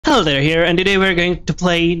Hello there, and today we're going to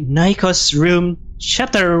play Naiko's Room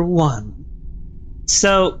Chapter 1.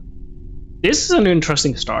 So, this is an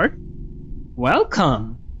interesting start.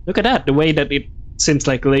 Welcome! Look at that, the way that it seems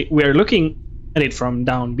like we're looking at it from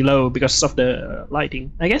down below because of the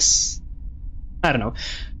lighting, I guess? I don't know.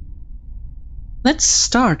 Let's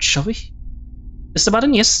start, shall we? Is the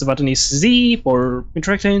button? Yes, the button is Z for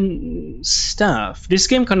interacting stuff. This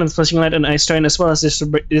game contains flashing light and ice terrain as well as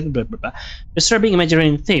disturbing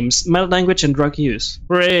imaginary themes, mild language, and drug use.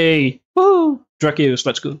 Hooray! Woo! Drug use,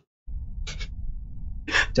 let's go.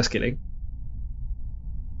 Just kidding.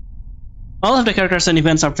 All of the characters and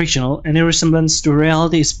events are fictional, and any resemblance to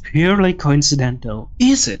reality is purely coincidental.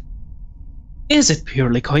 Is it? Is it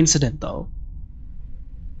purely coincidental?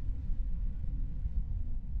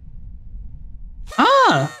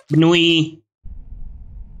 Ah! Benui.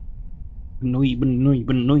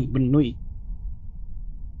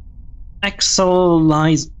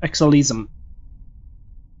 Exolism.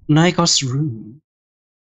 Naiko's room.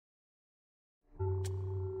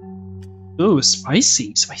 Ooh,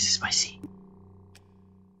 spicy.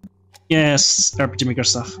 Yes, RPG Maker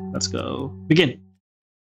stuff. Let's go. Begin.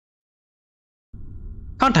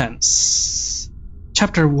 Contents.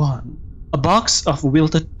 Chapter 1. A box of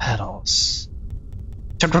wilted petals.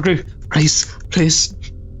 Chapter 2, please.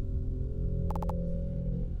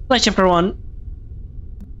 Play Chapter 1.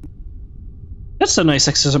 That's a nice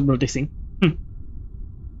accessibility thing.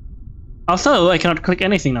 Although I cannot click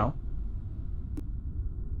anything now.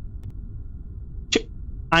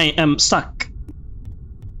 I am stuck.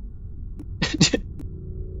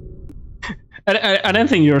 I don't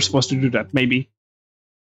think you're supposed to do that, maybe.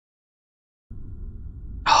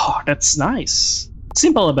 Oh, that's nice.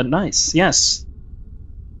 Simple but nice, yes.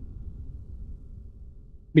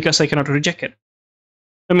 Because I cannot reject it.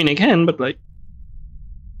 I mean, I can, but like...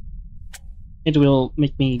 it will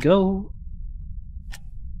make me go...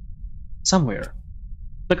 somewhere.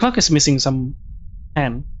 The clock is missing some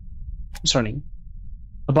hand. It's running.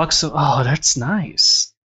 A box of... oh, that's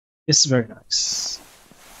nice. It's very nice.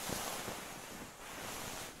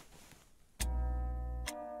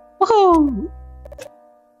 Woohoo!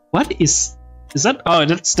 What is that? Oh,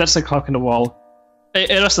 that's a clock in the wall.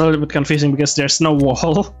 It was a little bit confusing because there's no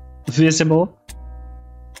wall visible.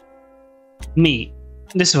 Me.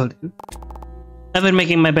 This will do. I've been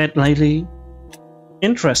making my bed lately.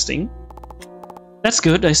 Interesting. That's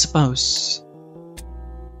good, I suppose.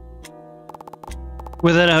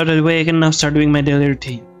 With that out of the way, I can now start doing my daily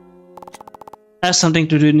routine. I have something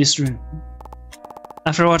to do in this room.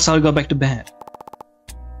 Afterwards, I'll go back to bed.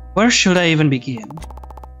 Where should I even begin?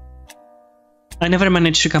 I never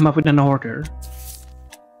managed to come up with an order.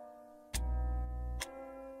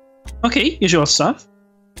 Okay, usual stuff.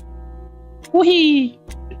 Woohee!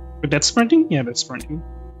 But that's sprinting? Yeah, that's sprinting.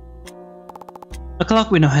 A clock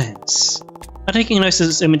with no hands. A ticking noise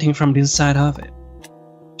is emitting from the inside of it.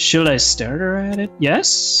 Should I stare at it?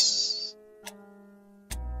 Yes?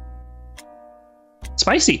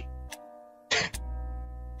 Spicy!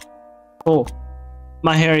 Oh,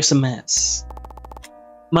 my hair is a mess.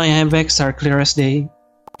 My handbags are clear as day.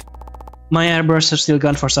 My eyebrows are still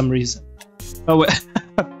gone for some reason. Oh, wait.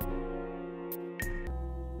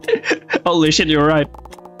 Holy shit, you're right.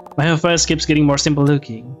 My face keeps getting more simple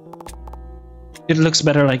looking. It looks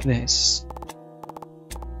better like this.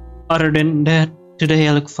 Other than that, today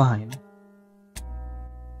I look fine.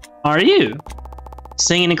 Are you?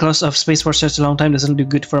 Staying in a closed-off space for such a long time doesn't do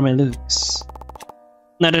good for my looks.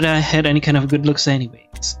 Not that I had any kind of good looks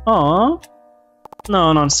anyways. Aww.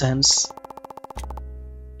 No nonsense.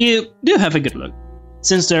 You do have a good look.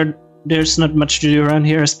 Since there's not much to do around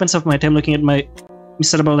here, I spend some of my time looking at my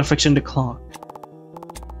miserable reflection in the clock.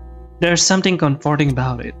 There's something comforting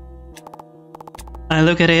about it. I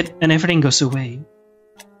look at it and everything goes away.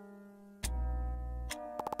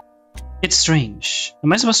 It's strange.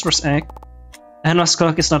 Am I supposed to press X? A handless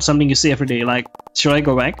clock is not something you see every day, like, should I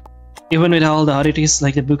go back? Even with all the oddities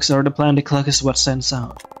like the books or the plan, the clock is what stands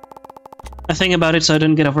out. I think about it so I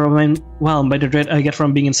don't get overwhelmed by the dread I get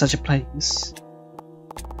from being in such a place.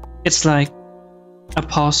 It's like a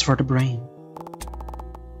pause for the brain.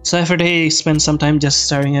 So every day I spend some time just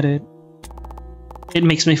staring at it. It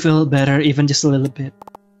makes me feel better, even just a little bit.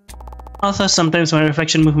 Although sometimes my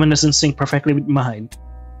reflection movement doesn't sync perfectly with mine.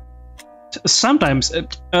 Sometimes,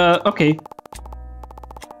 okay.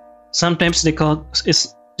 Sometimes the clock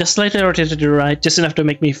is just slightly rotated to the right, just enough to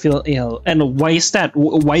make me feel ill. And why is that?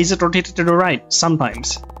 Why is it rotated to the right?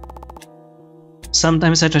 Sometimes.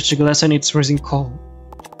 Sometimes I touch the glass and it's freezing cold.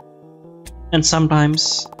 And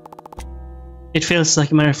sometimes it feels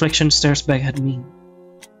like my reflection stares back at me.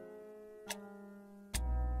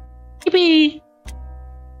 Yippee!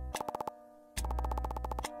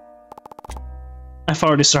 I've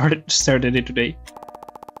already started it today.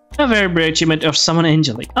 A very brave achievement of someone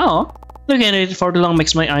angelic. Oh, looking at it for too long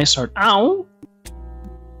makes my eyes hurt. Ow!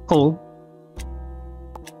 Cool.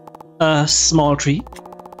 A small tree.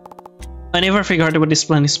 I never figured out what this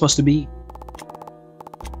plant is supposed to be.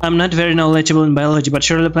 I'm not very knowledgeable in biology, but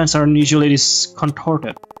surely plants are usually this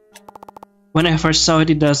contorted. When I first saw it,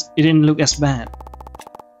 it didn't look as bad.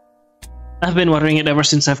 I've been watering it ever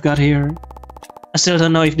since I've got here. I still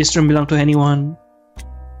don't know if this room belonged to anyone.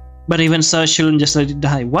 But even so, I shouldn't just let it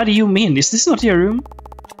die. What do you mean? Is this not your room?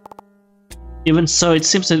 Even so, it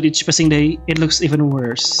seems that each passing day, it looks even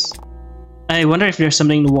worse. I wonder if there's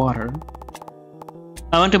something in the water.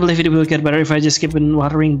 I want to believe it will get better if I just keep on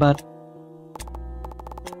watering, but...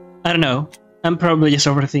 I don't know. I'm probably just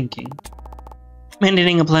overthinking.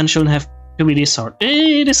 Maintaining a plant shouldn't have to be this hard.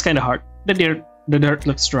 It is kinda hard. The dirt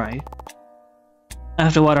looks dry. I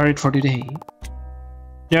have to water it for today.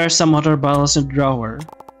 There are some water bottles in the drawer.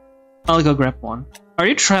 I'll go grab one. Are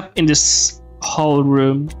you trapped in this whole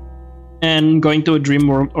room and going to a dream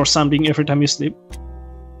world or something every time you sleep?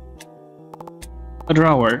 A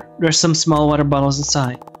drawer. There's some small water bottles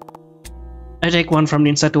inside. I take one from the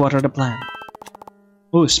inside to water the plant.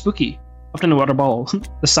 Oh, spooky. Often a water bottle.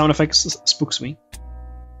 The sound effect spooks me.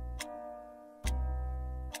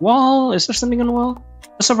 Wall? Is there something on the wall?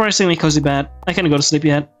 A surprisingly cozy bed. I can't go to sleep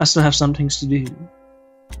yet. I still have some things to do.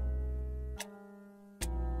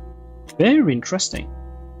 Very interesting.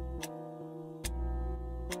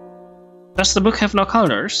 Does the book have no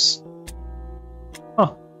colors?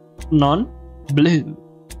 Oh, none. Blue.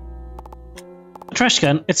 A trash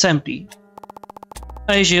can. It's empty.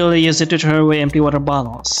 I usually use it to throw away empty water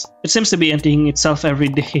bottles. It seems to be emptying itself every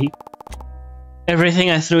day.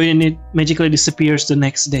 Everything I threw in it magically disappears the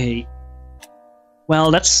next day.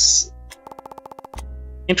 Well, that's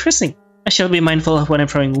interesting. I shall be mindful of what I'm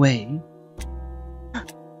throwing away.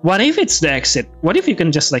 What if it's the exit? What if you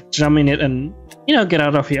can just like jump in it and, you know, get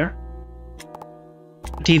out of here?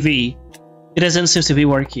 TV. It doesn't seem to be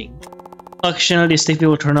working. Occasionally this TV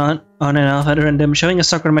will turn on and off at random, showing a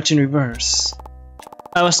soccer match in reverse.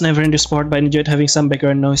 I was never into sport, but I enjoyed having some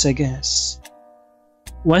background noise, I guess.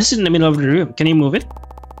 Why is it in the middle of the room? Can you move it?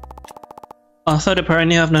 Although the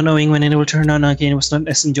paranoia of not knowing when it will turn on again was not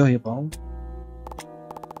as enjoyable.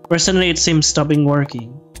 Personally, it seems stopping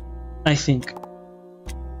working. I think.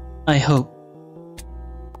 I hope.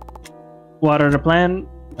 Water the plant?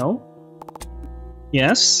 No?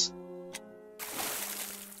 Yes?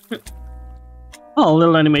 Oh,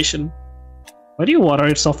 little animation. Why do you water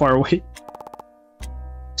it so far away?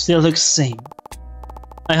 Still looks the same.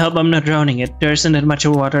 I hope I'm not drowning it. There isn't that much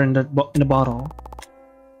water in the bottle.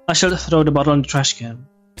 I shall throw the bottle in the trash can.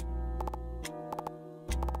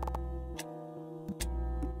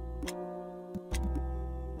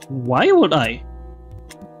 Why would I?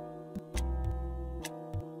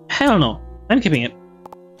 Hell no. I'm keeping it.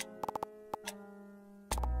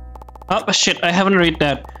 Oh shit, I haven't read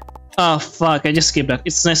that. Oh fuck, I just skipped that.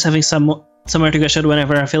 It's nice having somewhere to go shoot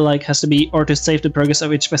whenever I feel like has to be, or to save the progress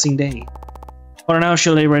of each passing day. For now,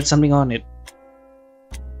 should I write something on it?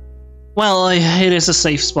 Well, it is a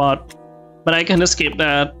safe spot, but I can escape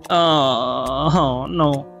that. Oh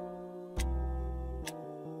no.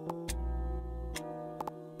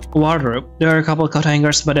 Wardrobe. There are a couple coat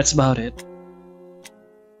hangers, but that's about it.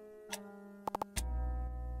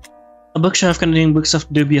 A bookshelf containing books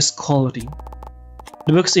of dubious quality.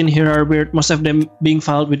 The books in here are weird, most of them being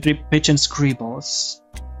filed with ripped page and scribbles.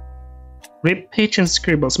 Ripped page and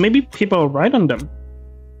scribbles. Maybe people write on them.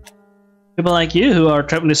 People like you who are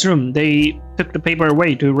trapped in this room, they took the paper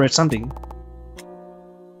away to write something.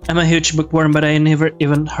 I'm a huge bookworm, but I never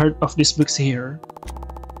even heard of these books here.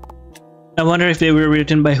 I wonder if they were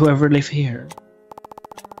written by whoever lived here.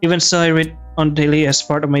 Even so, I read on daily as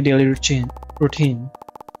part of my daily routine.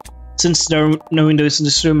 Since there are no windows in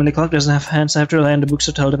this room and the clock doesn't have hands, I have to rely on the books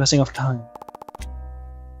to tell the passing of time.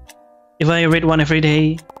 If I read one every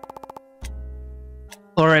day,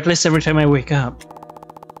 or at least every time I wake up,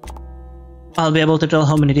 I'll be able to tell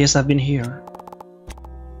how many days I've been here.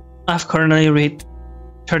 I've currently read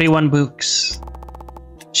 31 books.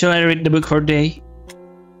 Shall I read the book for a day?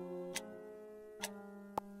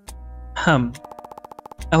 I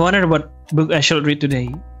wonder what book I should read today.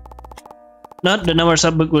 Not the numbers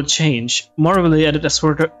of book will change, more will be added as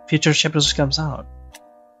future chapters comes out.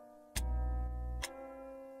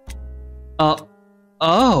 Oh,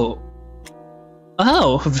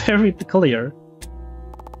 very clear.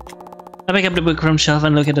 I pick up the book from shelf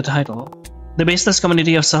and look at the title. The Baseless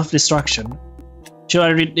Community of Self-Destruction. Should I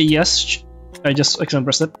read the yes I just accidentally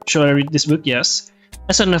pressed it. Should I read this book? Yes.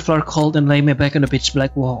 I sat on the floor cold and lay my back on the pitch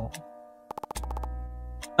black wall.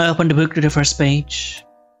 I opened the book to the first page.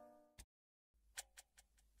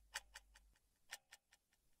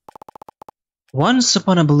 Once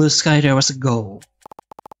upon a blue sky there was a goal.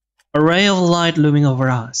 A ray of light looming over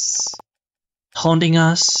us. Haunting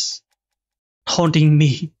us. Haunting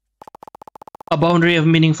me. A boundary of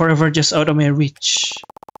meaning forever just out of my reach.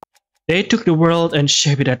 They took the world and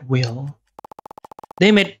shaped it at will.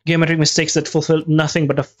 They made geometric mistakes that fulfilled nothing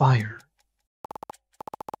but a fire.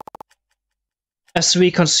 As we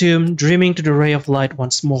consume, dreaming to the ray of light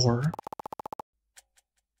once more.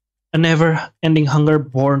 A never-ending hunger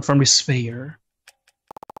born from despair.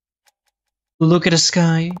 Look at the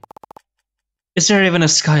sky. Is there even a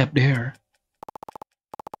sky up there?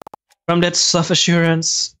 From that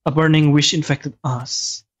self-assurance, a burning wish infected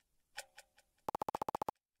us.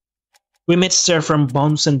 We made stare from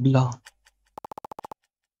bones and blood.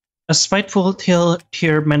 A spiteful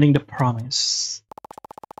tear mending the promise.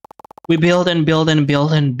 We built and built and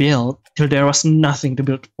built and built till there was nothing to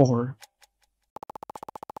build for.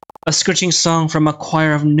 A screeching song from a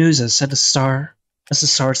choir of nooses at the star as the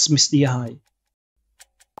stars missed the eye.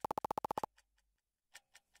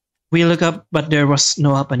 We looked up, but there was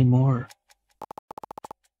no up anymore.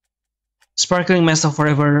 Sparkling mess of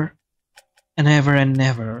forever and ever and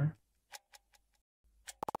never.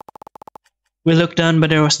 We looked down,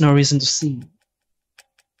 but there was no reason to see.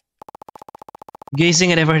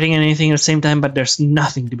 Gazing at everything and anything at the same time, but there's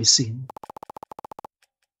nothing to be seen.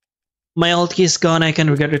 My old key is gone, I can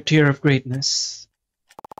regret a tear of greatness.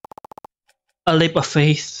 A leap of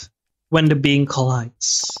faith when the being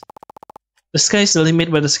collides. The sky is the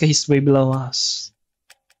limit, but the sky is way below us.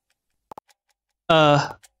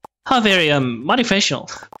 How very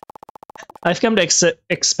motivational. I've come to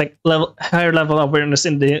expect higher level of awareness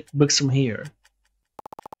in the books from here.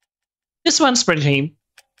 This one's pretty tame.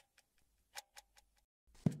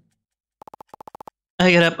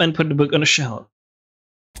 I get up and put the book on a shelf.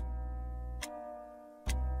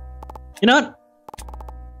 You know what?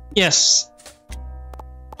 Yes.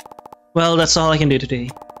 Well, that's all I can do today.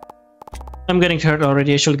 I'm getting tired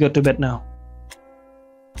already, I should go to bed now.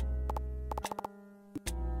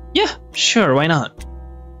 Yeah, sure, why not?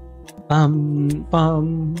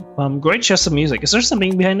 Great choice of music. Is there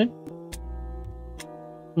something behind it?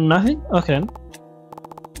 Nothing? Okay then.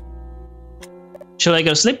 Shall I go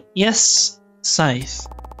to sleep? Yes, Scythe.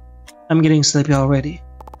 I'm getting sleepy already.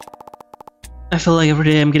 I feel like every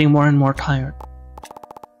day I'm getting more and more tired.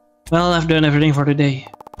 Well, I've done everything for today.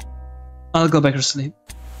 I'll go back to sleep.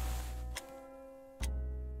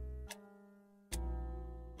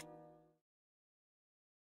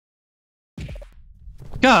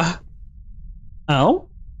 Gah! Ow?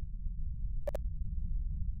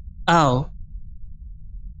 Ow.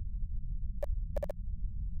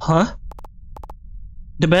 Huh?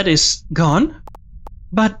 The bed is gone?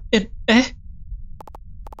 But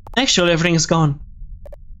actually everything is gone.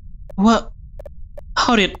 What?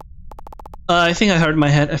 How did... I think I hurt my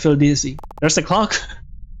head, I feel dizzy. There's the clock.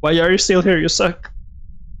 Why are you still here? You suck.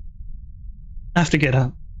 I have to get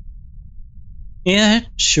up. Yeah,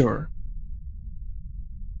 sure.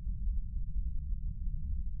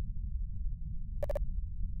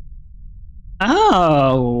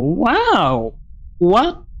 Oh, wow.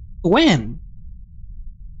 What? When?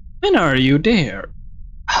 When are you there?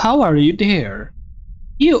 How are you there?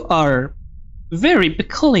 You are very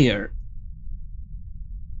peculiar.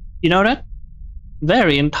 You know that?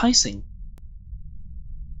 Very enticing.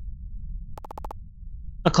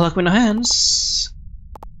 A clock with no hands.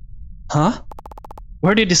 Huh?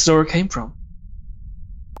 Where did this door came from?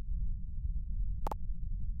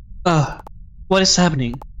 What is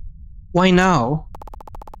happening? Why now?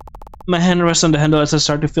 My hand rests on the handle as I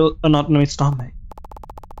start to feel a knot in my stomach.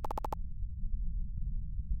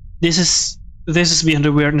 This is beyond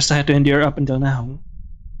the weirdness I had to endure up until now.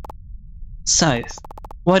 Scythe,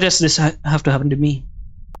 why does this have to happen to me?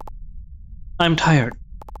 I'm tired.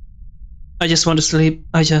 I just want to sleep.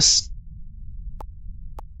 I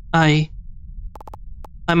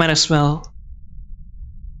might as well.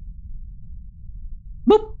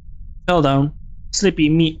 Boop! Fell down. Sleepy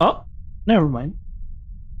me. Oh, never mind.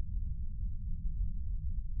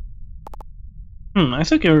 I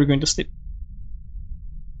thought you were going to sleep.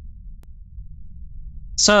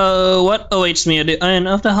 So, what awaits me at the end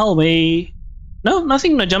of the hallway? No,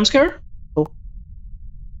 nothing, no jump scare? Oh.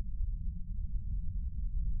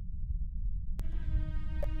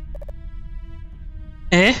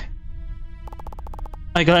 Eh?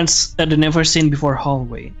 I glanced at the never-seen-before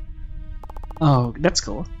hallway. Oh, that's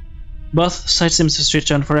cool. Both sides seem to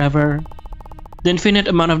switch on forever. The infinite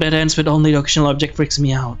amount of dead ends with only the occasional object freaks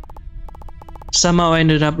me out. Somehow I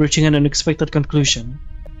ended up reaching an unexpected conclusion.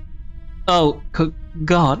 Oh,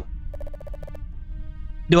 God.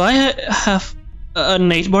 Do I have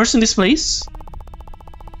neighbors in this place?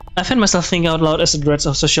 I find myself thinking out loud as the dreads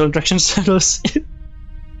of social interaction settles.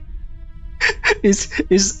 Is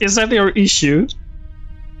that your issue?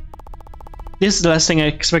 This is the last thing I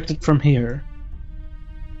expected from here.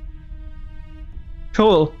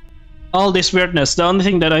 Cool. All this weirdness, the only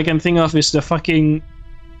thing that I can think of is the fucking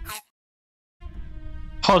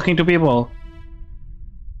talking to people.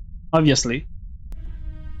 Obviously.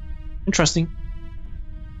 Interesting.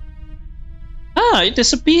 Ah, it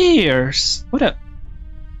disappears. What up?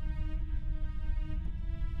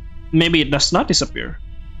 Maybe it does not disappear.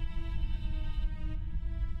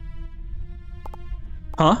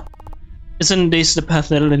 Huh? Isn't this the path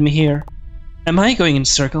that led me here? Am I going in a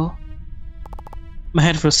circle? My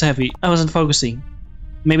head feels heavy. I wasn't focusing.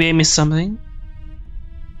 Maybe I missed something?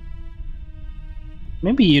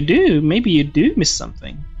 Maybe you do. Maybe you do miss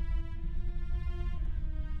something.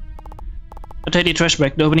 A tidy trash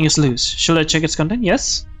bag. The opening is loose. Should I check its content?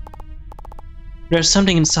 Yes? There's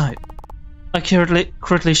something inside. A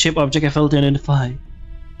crudely shaped object I failed to identify.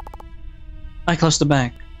 I closed the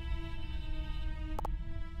bag.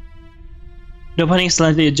 The opening is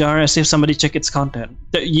slightly ajar as if somebody checked its content.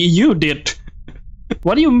 You did!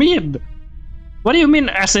 What do you mean? What do you mean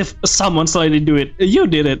as if someone slightly do it? You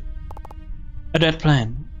did it! A dead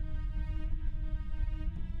plant.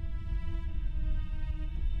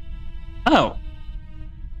 Oh.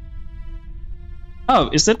 Oh,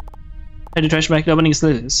 is it? I trash bag, the opening is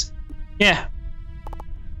loose. Yeah.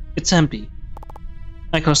 It's empty.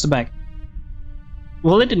 I closed the bag.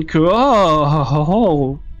 Well, it didn't crew.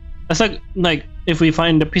 Oh. I thought, like, if we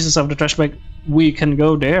find the pieces of the trash bag, we can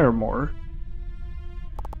go there more.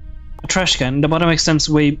 A trash can. The bottom extends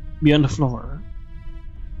way beyond the floor.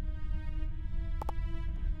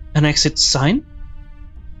 An exit sign?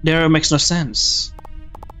 There makes no sense.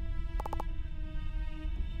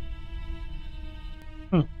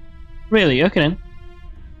 Really? Okay then.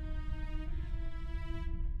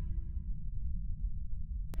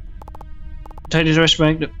 Tidy trash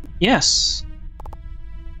bag. Yes.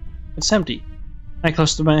 It's empty. I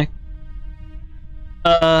closed the bag.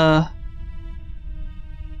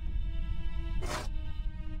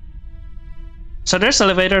 So there's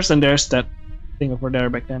elevators and there's that thing over there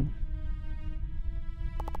back then.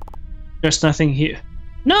 There's nothing here.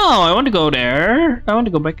 No, I want to go there. I want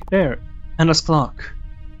to go back there. Endless clock.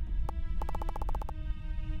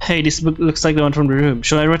 Hey, this book looks like the one from the room.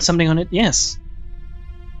 Should I write something on it? Yes.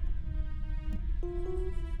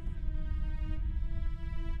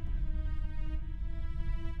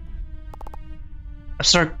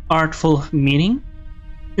 Abstract art full of meaning?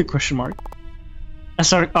 Question mark.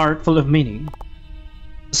 Abstract art full of meaning.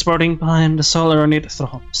 The sporting plant, the soul around it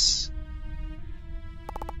throbs.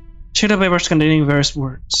 Sheet of papers containing various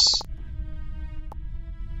words.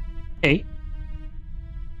 Hey.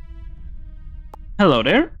 Hello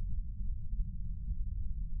there.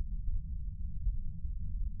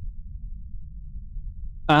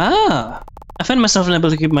 Ah! I find myself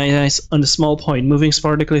unable to keep my eyes on the small point, moving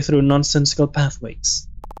sporadically through nonsensical pathways.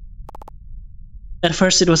 At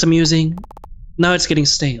first it was amusing, now it's getting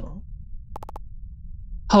stale.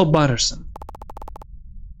 How bothersome.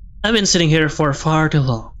 I've been sitting here for far too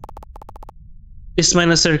long. This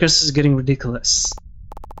mindless circus is getting ridiculous.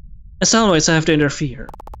 As always, I have to interfere.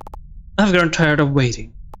 I've grown tired of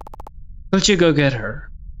waiting. Could you go get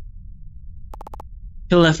her?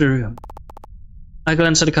 He left the room. I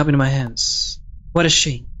glanced at the cup in my hands. What a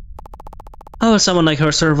shame. How will someone like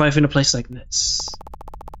her survive in a place like this?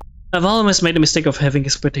 I've always made the mistake of having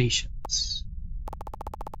expectations.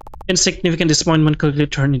 Insignificant disappointment quickly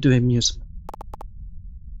turned into amusement.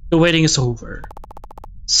 The waiting is over.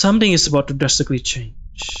 Something is about to drastically change.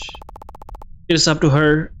 It is up to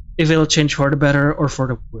her if it'll change for the better or for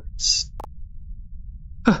the worse.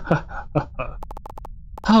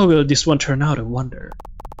 How will this one turn out, I wonder?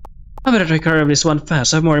 I better take care of this one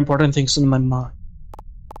fast. I have more important things on my mind.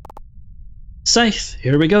 Scythe,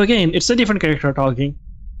 here we go again. It's a different character talking.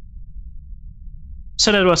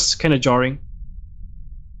 So that was kind of jarring.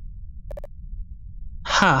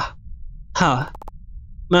 Ha.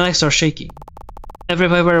 My legs are shaking. Every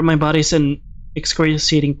fiber of my body is in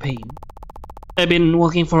excruciating pain. I've been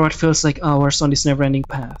walking for what feels like hours on this never-ending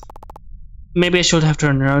path. Maybe I should have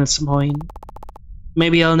turned around at some point.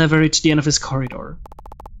 Maybe I'll never reach the end of this corridor.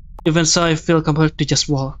 Even so, I feel compelled to just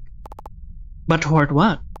walk. But toward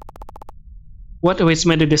what? What awaits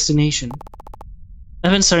me at the destination?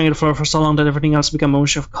 I've been staring at the floor for so long that everything else became a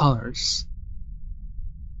mush of colors.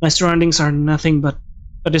 My surroundings are nothing but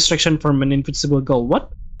a distraction from an invincible goal.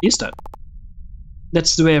 What is that?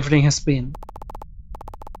 That's the way everything has been.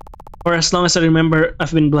 For as long as I remember,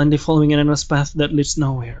 I've been blindly following an endless path that leads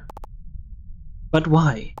nowhere. But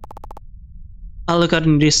why? I look out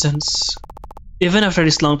in the distance. Even after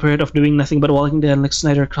this long period of doing nothing but walking the endless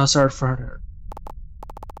neither closer or further.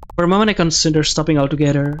 For a moment I consider stopping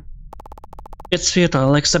altogether. It's futile,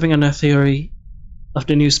 like stepping on a theory of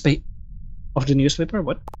the newspaper. Of the newspaper?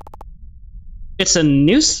 What? It's a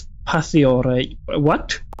newspatheory.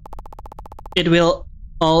 What? It will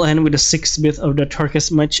all end with the sixth bit of the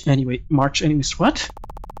Turkish March anyway. What?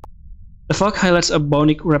 The fog highlights a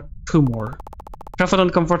bonic rep tumor. Travel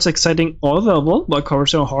and comfort's exciting audible by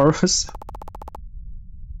commercial horrors.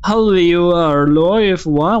 How you are live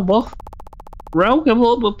wow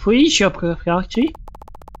rockable pre-shop actually.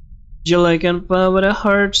 You like and with the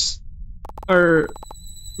hearts or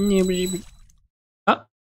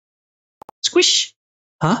squish?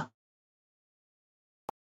 Huh?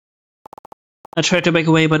 I tried to back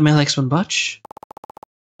away but my legs won't budge.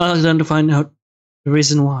 I looked down to find out the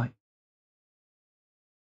reason why.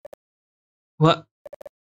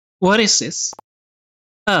 What is this?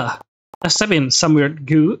 I stepped in some weird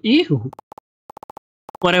goo. Ew.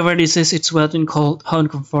 Whatever this is, it's wet and cold. How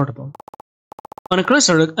uncomfortable. On a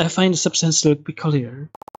closer look, I find the substance to look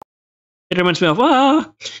peculiar. It reminds me of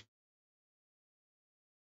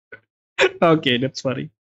Okay, that's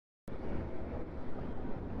funny.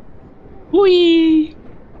 Whee!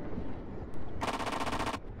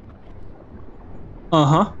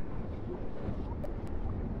 Uh-huh.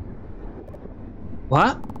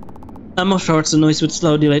 What? I'm off towards the noise with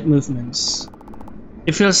slow delayed movements.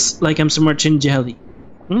 It feels like I'm submerged in jelly.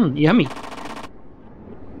 Yummy.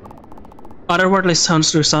 Otherworldly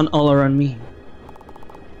sounds resound all around me.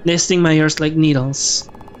 They sting my ears like needles.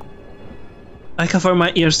 I cover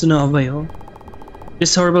my ears to no avail.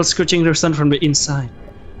 This horrible screeching resound from the inside.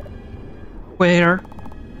 Where?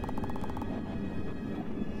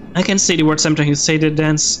 I can say the words I'm trying to say. They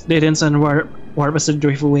dance and warp as they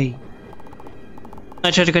drift away. I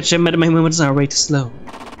try to catch them, but my movements are way too slow.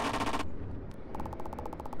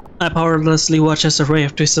 I powerlessly watch as a ray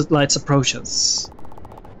of twisted lights approaches.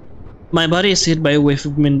 My body is hit by a wave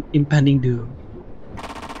of impending doom.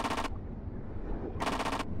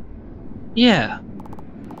 Yeah,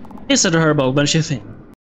 it's a horrible bunch of things.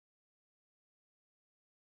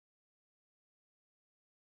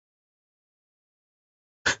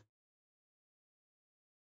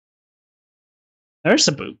 There's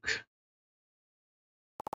a book.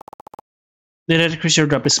 Did that creature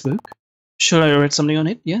drop his book? Should I read something on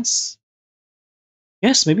it? Yes.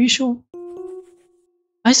 Yes, maybe you should.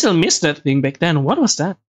 I still miss that thing back then. What was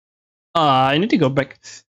that? I need to go back.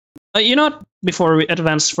 You know what? Before we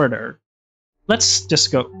advance further, let's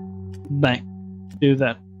just go back to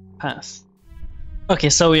that path. Okay,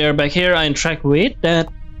 so we are back here. I interact with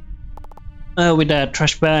that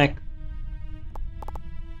trash bag.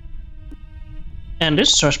 And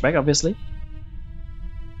this trash bag, obviously.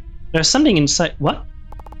 There's something inside. What?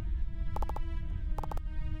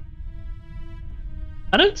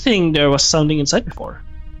 I don't think there was something inside before.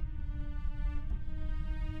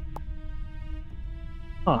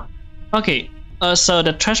 Oh, okay. So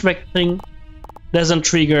the trash bag thing doesn't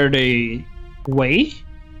trigger the way.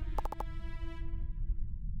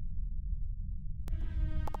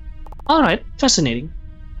 All right, fascinating.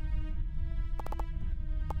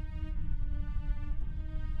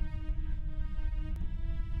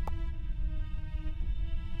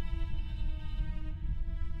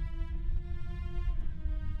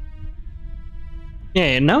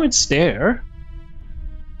 Yeah, now it's there.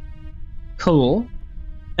 Cool.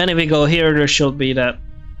 And if we go here, there should be that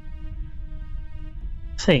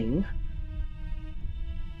thing.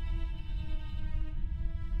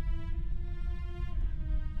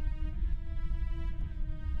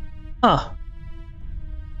 Ah.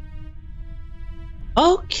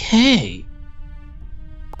 Okay.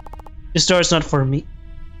 This door is not for me.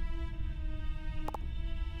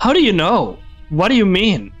 How do you know? What do you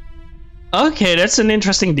mean? Okay, that's an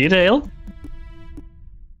interesting detail.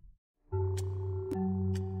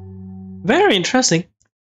 Very interesting.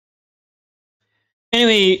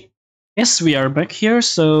 Anyway, yes, we are back here,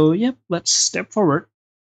 so yep, let's step forward.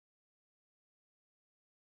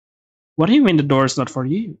 What do you mean the door is not for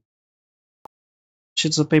you?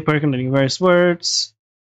 Sheets of paper containing various words.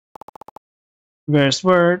 A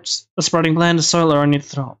sprouting plant, the soil around it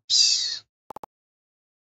throbs.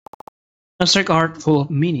 Abstract art full of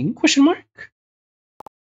meaning? Question mark?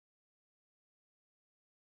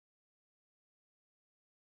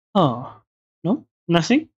 Oh, no?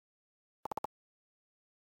 Nothing?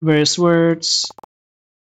 various words.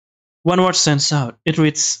 One word stands out. It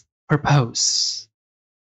reads purpose.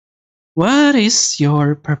 What is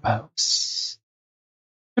your purpose?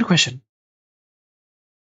 Good question.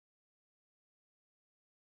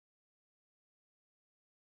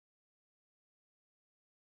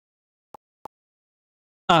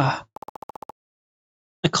 Ah,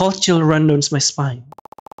 a cold chill runs down my spine.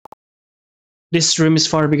 This room is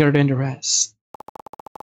far bigger than the rest.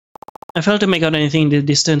 I failed to make out anything in the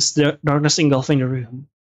distance, the darkness engulfing the room.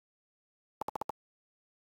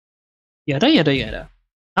 Yada yada yada.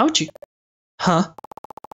 Ouchie. Huh?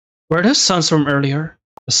 Were those sounds from earlier?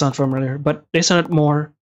 The sound from earlier, but they sounded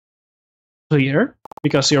more clear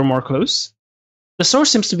because you're more close. The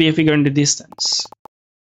source seems to be a figure in the distance.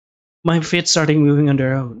 My feet started moving on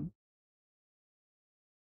their own.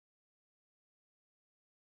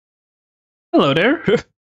 Hello there.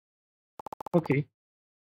 Okay.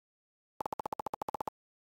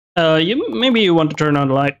 Maybe you want to turn on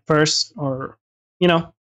the light first, or you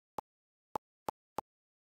know.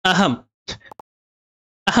 Ahem.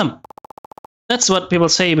 Ahem. That's what people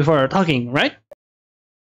say before talking, right?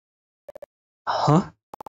 Huh?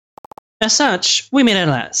 As such, we made it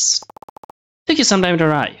last. Took you some time to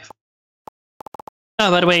arrive. Oh,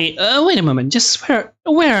 by the way, wait a moment. Just where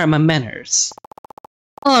are my manners?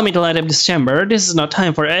 Allow me to light up this chamber. This is not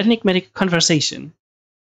time for enigmatic conversation.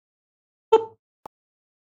 Boop.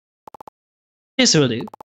 This will do.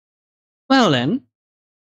 Well then.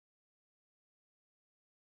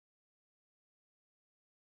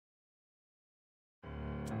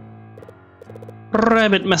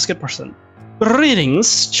 Rabbit masked person.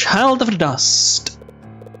 Greetings, child of the dust.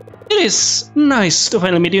 It is nice to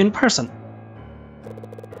finally meet you in person.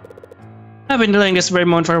 I've been delaying this very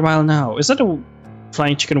moment for a while now. Is that a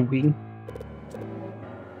flying chicken wing?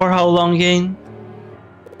 For how long again?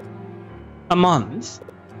 A month?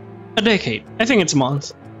 A decade? I think it's a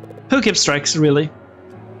month. Who keeps strikes, really?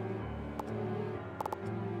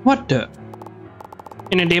 What the?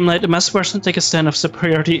 In a dim light, the masked person takes a stand of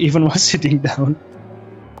superiority even while sitting down.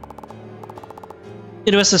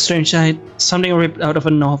 It was a strange sight, something ripped out of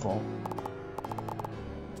a novel.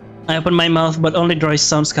 I open my mouth, but only dry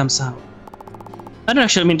sounds comes out. I don't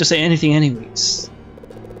actually mean to say anything anyways.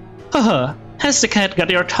 Haha, has the cat got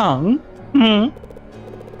your tongue? Hmm?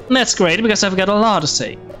 That's great because I've got a lot to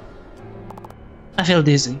say. I feel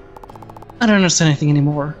dizzy. I don't understand anything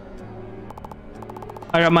anymore.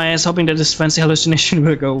 I rub my eyes hoping that this fancy hallucination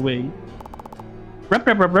will go away. Rup,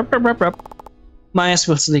 rup, rup, rup, rup, rup, rup. My eyes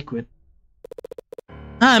feels liquid.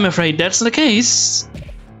 I'm afraid that's the case.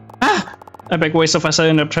 Ah! I back away so fast I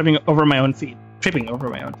end up tripping over my own feet.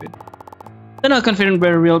 Then a confident,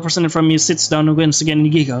 very real person in front of me sits down once again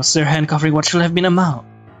and giggles, their hand covering what should have been a mouth.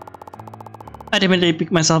 I timidly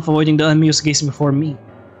pick myself, avoiding the amused gaze before me.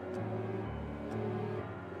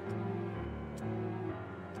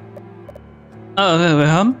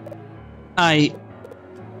 I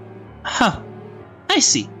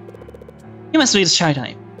see. You must be the shy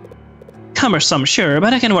type. Cumbersome, sure,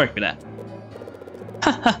 but I can work with that.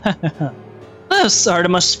 Ha ha ha ha ha. Those are the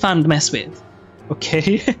most fun to mess with.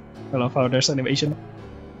 Okay. I love how there's animation.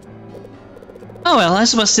 Oh well, I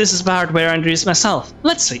suppose this is about where I introduce myself.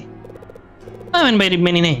 Let's see. I haven't made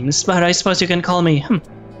many names, but I suppose you can call me,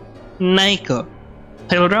 Naiko.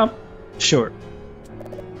 Tail drop? Sure.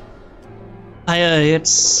 I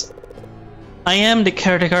am the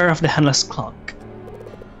caretaker of the handless clock.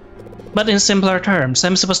 But in simpler terms,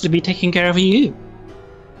 I'm supposed to be taking care of you.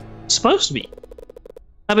 Supposed to be.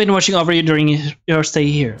 I've been watching over you during your stay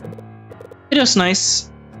here. It was nice.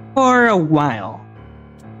 For a while.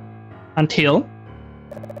 Until...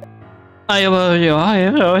 Oh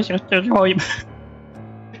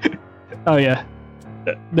yeah.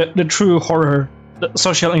 The true horror. The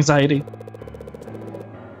social anxiety.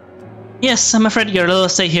 Yes, I'm afraid your little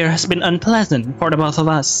stay here has been unpleasant for the both of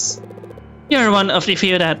us. You're one of the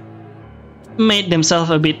few that made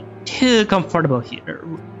themselves a bit too comfortable here.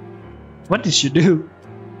 What did you do?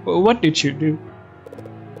 What did you do?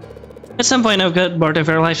 At some point I've got bored of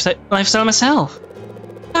your lifestyle myself.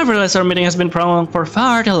 I've realized our meeting has been prolonged for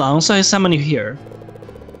far too long, so I summon you here.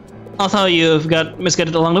 Although you've got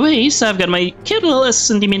misguided along the way, so I've got my cute little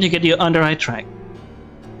assistant Timmy to get you on the right track.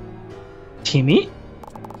 Timmy?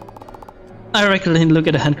 I regularly look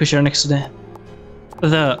at the hand cushion next to them.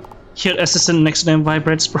 The cute assistant next to them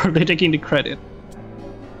vibrates, probably taking the credit.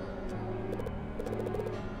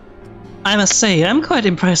 I must say, I'm quite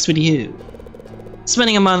impressed with you.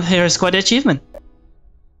 Spending a month here is quite an achievement.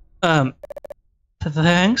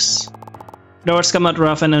 Thanks? The words come out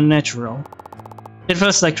rough and unnatural. It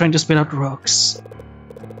feels like trying to spit out rocks.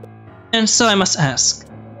 And so I must ask,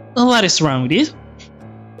 What is wrong with you?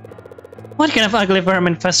 What kind of ugly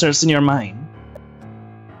vermin festers in your mind?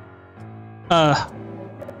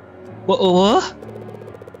 What?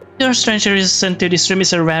 Your stranger resistant to this dream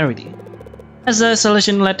is a rarity. Has the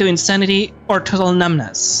isolation led to insanity or total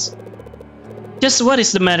numbness? Just what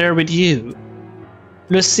is the matter with you,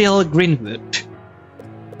 Lucille Greenwood?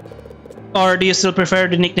 Or do you still prefer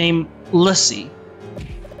the nickname Lucy?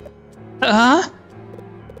 Well,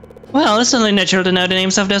 it's only natural to know the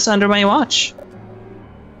names of those under my watch.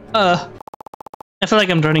 I feel like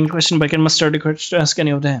I'm drawing a question, but I can muster the courage to ask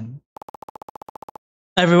any of them.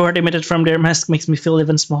 Every word emitted from their mask makes me feel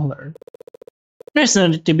even smaller. There's no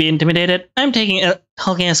need to be intimidated. I'm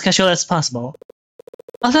talking as casual as possible.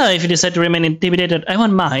 Although if you decide to remain intimidated, I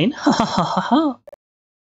won't mind. Ha ha ha ha ha.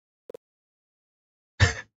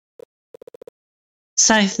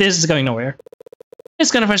 Scythe, this is going nowhere.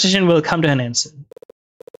 This conversation will come to an end soon.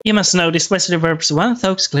 You must know these positive verbs one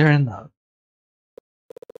thoughts clear and loud.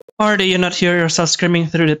 Or do you not hear yourself screaming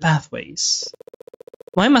through the pathways?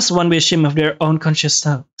 Why must one be ashamed of their own conscious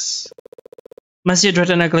thoughts? Must you dread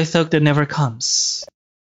an ugly thought that never comes?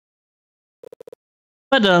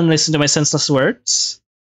 But don't listen to my senseless words.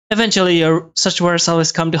 Eventually, such words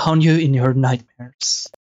always come to haunt you in your nightmares.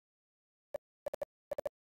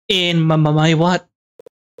 In my what?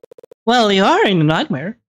 Well, you are in a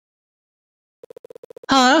nightmare.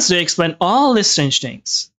 How else do you explain all these strange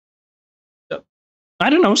things? I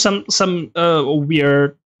don't know, some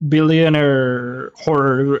weird billionaire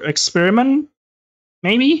horror experiment,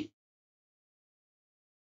 maybe?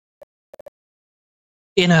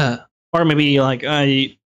 Or maybe like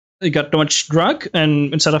I got too much drug,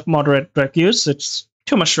 and instead of moderate drug use, it's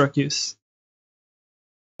too much drug use.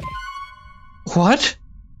 What?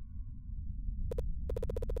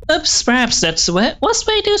 Oops, perhaps that's was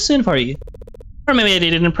way too soon for you. Or maybe I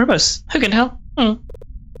did it on purpose. Who can tell?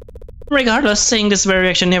 Regardless, saying this very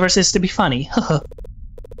reaction never ceases to be funny.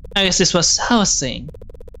 I guess this was how I was saying.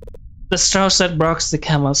 The straw that broke the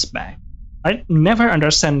camel's back. I never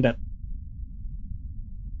understand that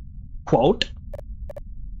quote.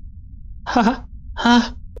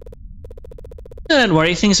 Don't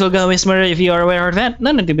worry, things will go way smoother if you are aware of that.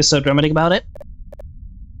 No need to be so dramatic about it.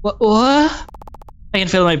 What? I can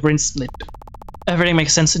feel my brain split. Everything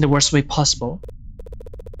makes sense in the worst way possible.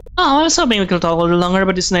 Oh, I was hoping we could talk a little longer,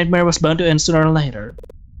 but this nightmare was bound to end sooner or later.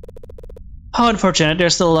 How unfortunate,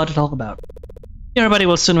 there's still a lot to talk about. Your body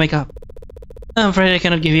will soon wake up. I'm afraid I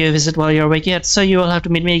cannot give you a visit while you're awake yet, so you will have to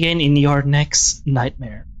meet me again in your next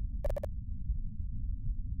nightmare.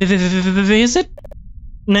 Visit?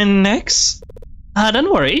 Next?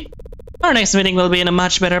 Don't worry. Our next meeting will be in a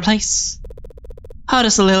much better place. How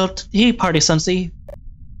does the little tea party sound to you?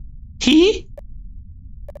 Tea?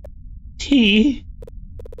 Tea?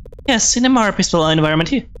 Yes, in a more peaceful environment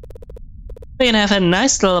here. We can have a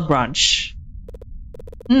nice little brunch.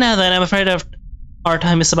 Now then, I'm afraid our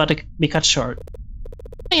time is about to be cut short.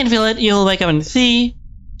 I can feel it. You'll wake up in 3,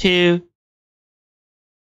 2,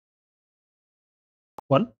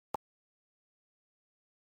 1.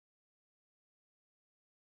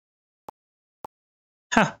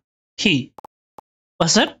 He.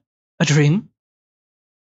 Was that a dream?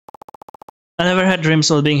 I never had dreams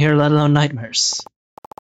while being here, let alone nightmares.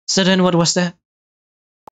 So then what was that?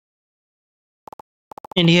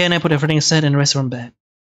 In the end, I put everything aside and rest from bed.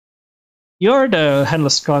 You're the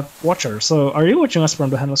Handless Clock watcher, so are you watching us from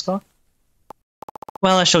the Handless Clock?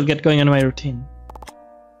 Well, I shall get going on my routine.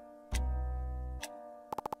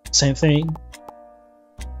 Same thing.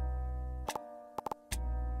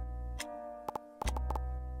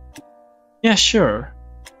 Yeah, sure.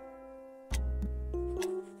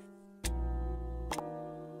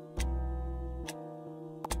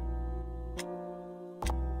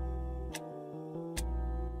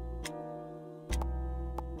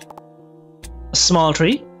 A small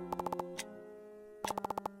tree?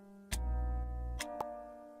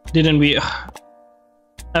 Didn't we?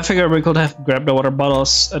 I figured we could have grabbed the water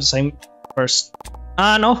bottles at the same first.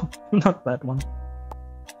 No, not that one.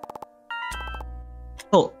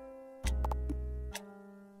 Oh.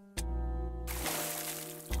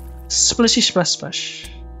 Splishy splash splash.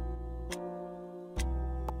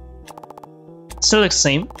 Still looks the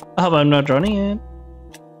same. I hope I'm not running it.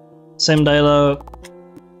 Same dialogue.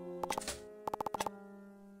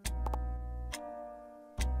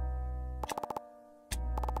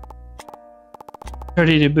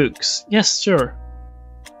 The books. Yes, sure.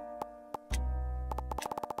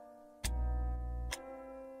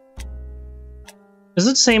 Is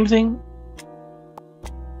it the same thing?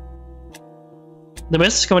 The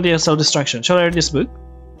best comedy of self-destruction. Shall I read this book?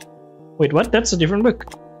 Wait, what? That's a different book.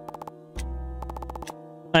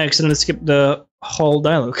 I accidentally skipped the whole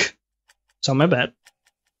dialogue. So my bad.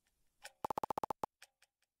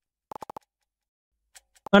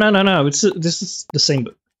 Oh no, this is the same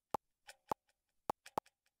book.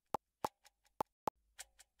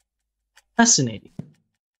 Fascinating.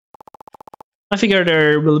 I figured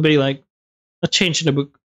there will be like a change in the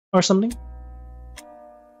book or something.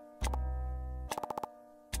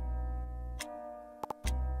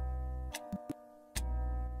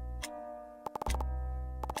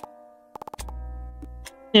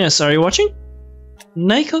 Yes, are you watching?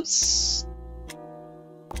 Naiko's.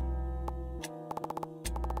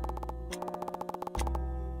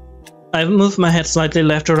 I've moved my head slightly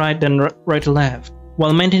left to right, then right to left,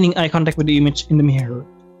 while maintaining eye contact with the image in the mirror.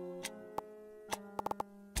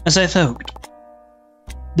 As I thought,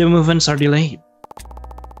 the movements are delayed.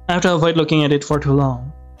 I have to avoid looking at it for too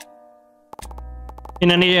long.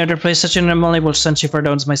 In any other place, such an unbelievable sun shiver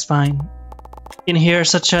down my spine. In here,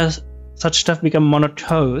 such stuff become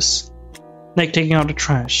monotonous, like taking out the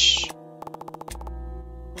trash.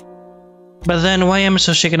 But then, why am I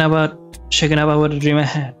so shaken about the dream I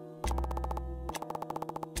had?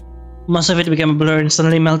 Most of it became a blur,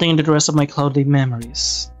 instantly melting into the rest of my cloudy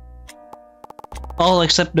memories. All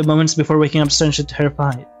except the moments before waking up strangely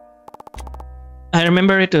terrified. I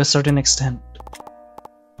remember it to a certain extent.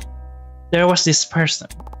 There was this person.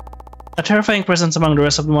 A terrifying presence among the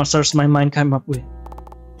rest of the monsters my mind came up with.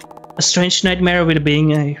 A strange nightmare with a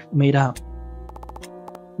being I made up.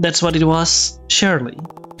 That's what it was, surely.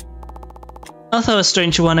 Although a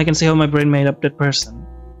strange one, I can see how my brain made up that person.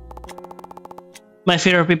 My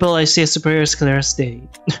fear of people I see as superior as clear as day.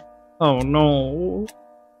 Oh no.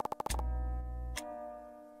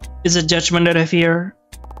 Is it judgment that I fear?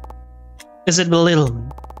 Is it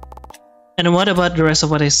belittlement? And what about the rest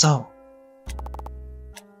of what I saw?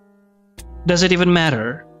 Does it even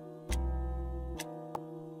matter?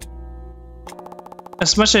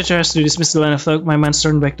 As much as I tried to dismiss the line of thought, my mind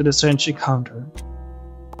turned back to the strange encounter.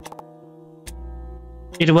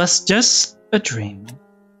 It was just a dream.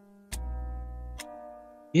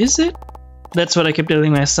 Is it? That's what I kept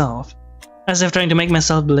telling myself, as if trying to make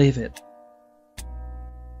myself believe it.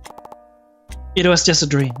 It was just a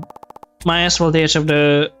dream. My eyes rolled the edge of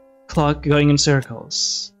the clock going in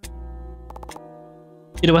circles.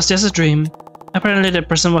 It was just a dream. Apparently that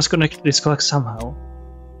person was connected to this clock somehow.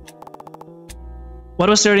 What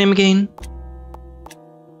was their name again?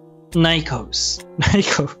 Naiko's.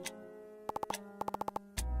 Naiko.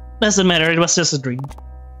 Doesn't matter, it was just a dream.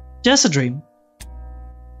 Just a dream.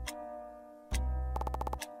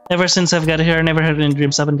 Ever since I've got here, I never had any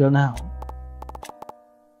dreams up until now.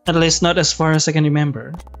 At least not as far as I can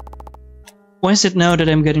remember. Why is it now that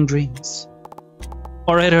I'm getting dreams?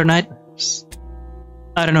 Or rather nightmares?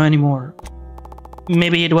 I don't know anymore.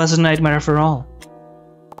 Maybe it was a nightmare after all.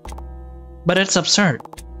 But it's absurd.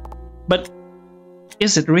 But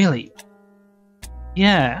is it really?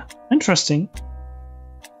 Yeah, interesting.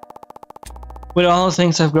 With all the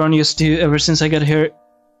things I've grown used to ever since I got here,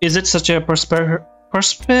 is it such a preposterous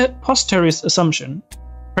assumption?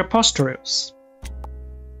 Preposterous.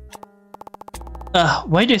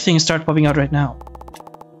 Why do things start popping out right now?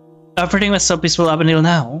 Everything was so peaceful up until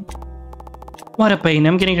now. What a pain,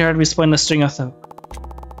 I'm getting tired with pointless string of thought.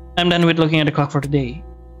 I'm done with looking at the clock for today.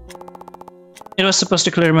 It was supposed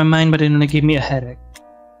to clear my mind, but it only gave me a headache.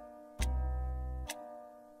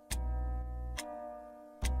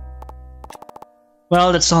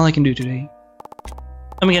 Well, that's all I can do today.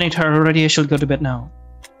 I'm getting tired already, I should go to bed now.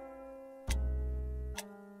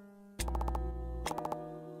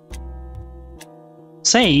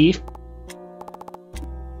 Save?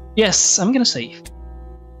 Yes, I'm gonna save.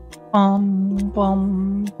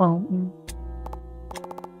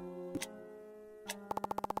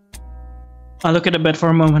 I look at the bed for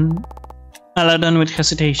a moment. I lie down with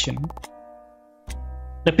hesitation.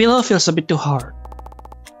 The pillow feels a bit too hard.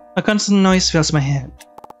 A constant noise fills my head.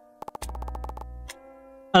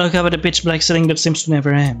 I look up at the pitch black ceiling that seems to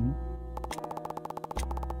never end.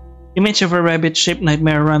 Image of a rabbit-shaped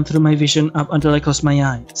nightmare ran through my vision up until I closed my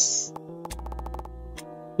eyes.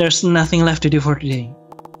 There's nothing left to do for today.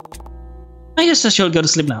 I guess I should go to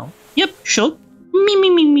sleep now. Yep, should.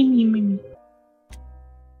 Me.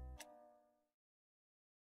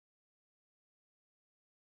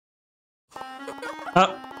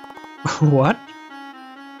 What?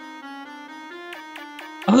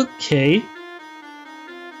 Okay.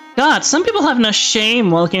 God, some people have no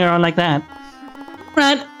shame walking around like that.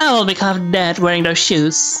 Right, I will be caught dead wearing those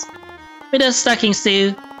shoes. With those stockings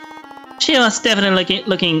too. She was definitely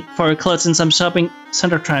looking for clothes in some shopping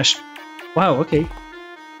center trash. Wow, okay.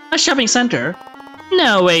 A shopping center?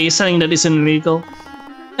 No way, selling that isn't illegal.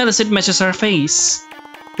 At least it matches her face.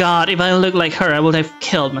 God, if I looked like her, I would have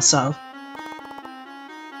killed myself.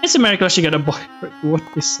 It's a miracle she got a boyfriend. What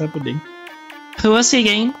is happening? Who was he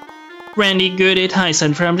again? Randy Goody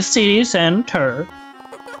Tyson from the city center.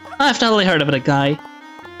 I've totally heard of that guy.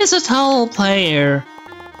 He's a tall player.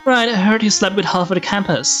 Right, I heard he slept with half of the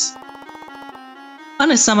campus.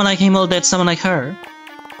 Unless someone like him will date someone like her.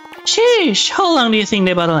 Sheesh, how long do you think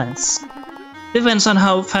they both last? Depends on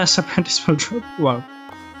how fast apprentice will drop. Wow.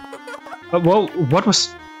 Whoa, what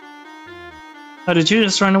was... Oh, did you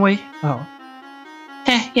just run away? Oh.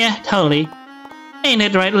 Heh, yeah, totally. Ain't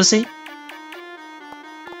it right, Lucy?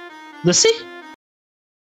 Lucy?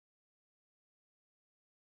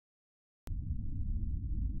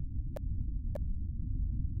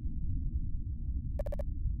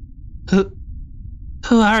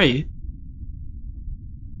 Who are you?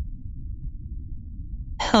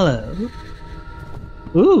 Hello?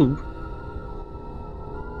 Ooh.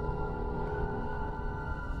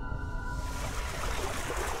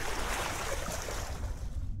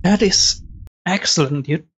 That is excellent,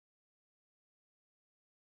 dude.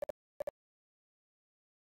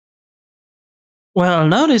 Well,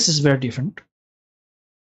 now this is very different.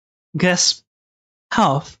 Guess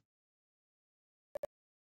half.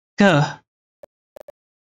 Go.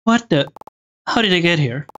 What the? How did I get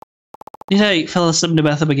here? Did I fall asleep in the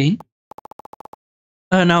bathtub again?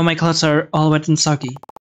 Oh, now my clothes are all wet and soggy.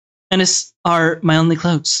 And these are my only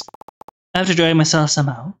clothes. I have to dry myself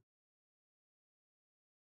somehow.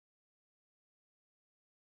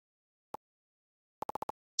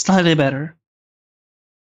 Slightly better.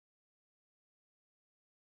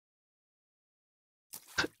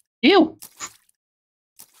 Ew!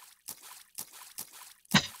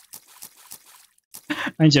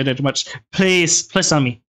 I enjoyed it too much. Please tell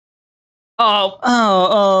me.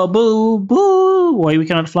 Oh, boo, boo! Why we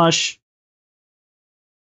cannot flush?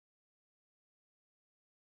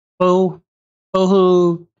 Boo,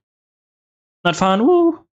 boo-hoo. Not fun,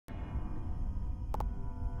 woo!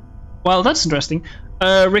 Well, that's interesting.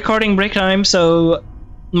 Recording break time, so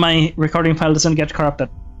my recording file doesn't get corrupted.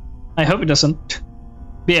 I hope it doesn't.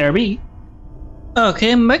 BRB.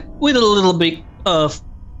 Okay, I'm back with a little bit of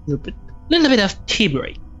tea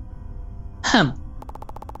break.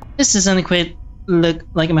 This doesn't quite look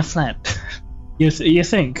like my flat. you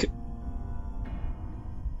think?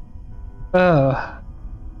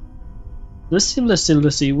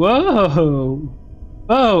 Lucy. Whoa!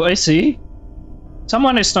 Oh, I see.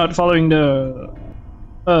 Someone is not following the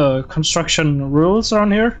construction rules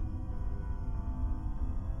around here.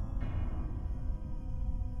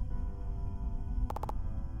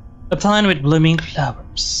 A plant with blooming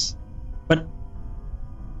flowers. But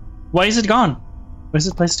why is it gone? Why is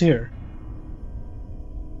it placed here?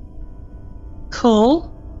 Cool.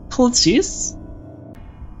 Cool cheese.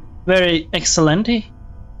 Very excellent.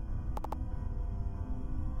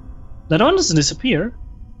 That one doesn't disappear.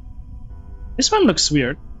 This one looks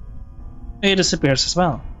weird. It disappears as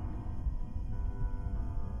well.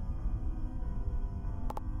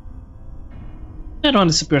 That one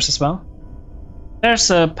disappears as well.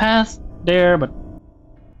 There's a path there, but...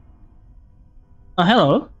 Oh,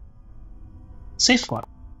 hello. Safe one.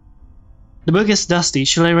 The book is dusty.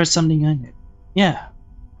 Should I write something on it? Yeah.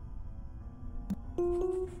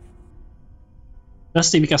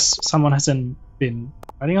 Dusty because someone hasn't been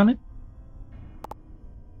writing on it?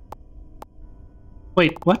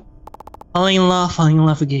 Wait, what? Falling in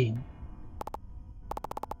love again.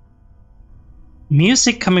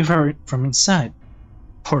 Music coming from inside.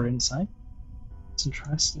 Or inside? It's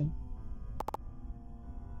interesting.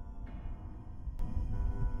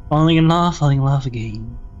 Falling in love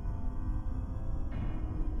again.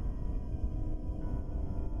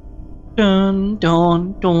 Dun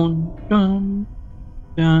dun dun dun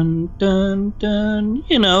dun dun dun.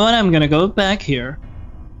 You know what? I'm gonna go back here.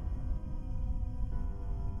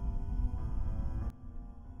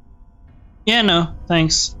 Yeah, no,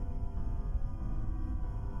 thanks.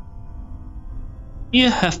 You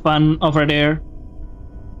have fun over there.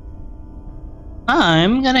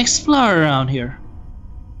 I'm gonna explore around here.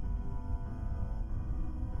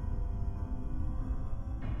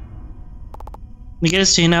 We get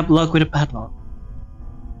a chain up lock with a padlock.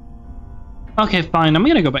 Okay, fine, I'm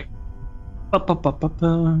gonna go back.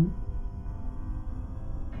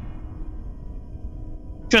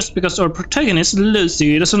 Just because our protagonist,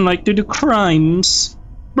 Lucy, doesn't like to do crimes,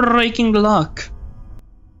 breaking the lock,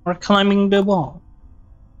 or climbing the wall.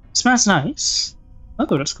 Smells nice. Oh,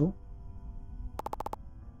 that's cool.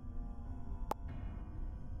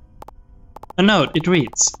 A note, it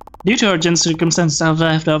reads, due to urgent circumstances, I've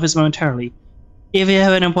left the office momentarily. If you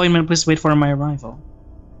have an appointment, please wait for my arrival.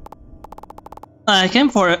 I came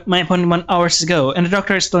for my appointment hours ago, and the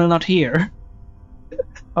doctor is still not here.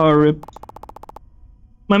 Or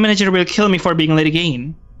my manager will kill me for being late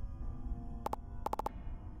again.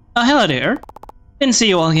 Oh, hello there. Didn't see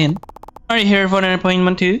you all again. Are you here for an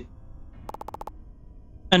appointment too?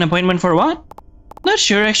 An appointment for what? Not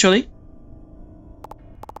sure, actually.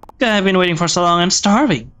 I've been waiting for so long, I'm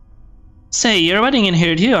starving. Say, you're waiting in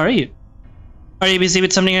here too, are you? Are you busy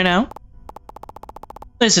with something right now?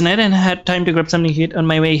 Listen, I didn't have time to grab something to eat on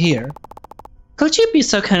my way here. Could you be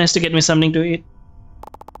so kind as to get me something to eat?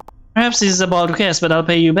 Perhaps this is a bold request, but I'll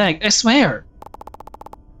pay you back, I swear.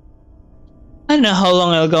 I don't know how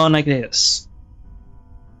long I'll go on like this.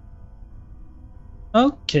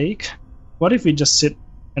 Okay, what if we just sit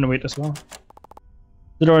and wait as well?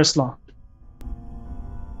 The door is locked.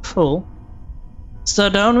 Full. So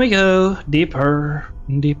down we go, deeper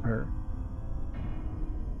and deeper.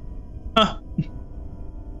 Huh.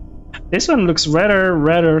 This one looks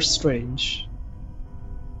rather strange.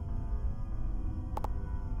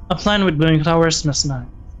 A planet with glowing towers must not.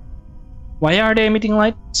 Why are they emitting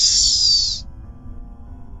lights?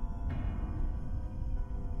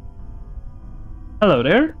 Hello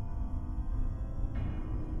there.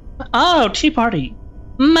 Oh, tea party.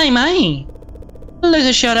 My. Look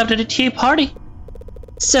who showed up to the tea party.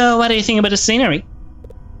 So what do you think about the scenery?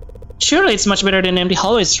 Surely it's much better than empty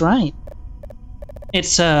hallways, right?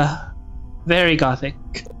 It's very gothic.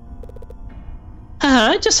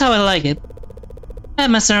 Haha, just how I like it. I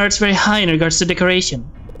have my standards very high in regards to decoration.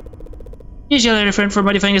 Usually I refrain from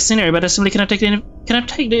modifying the scenery, but I simply cannot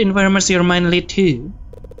take the environments your mind lead to.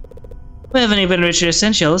 We haven't even reached the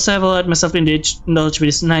essentials, so I've allowed myself to indulge with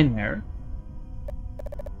this nightmare.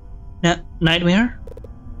 Nightmare?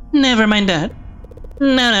 Never mind that.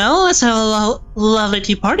 No, let's have a lovely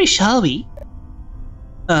tea party, shall we?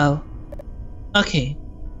 Oh. Okay.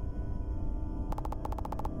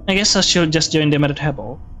 I guess I should just join them at a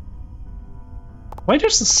table. Why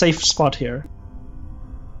there's a safe spot here?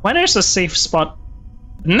 Why there's a safe spot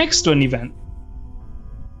next to an event?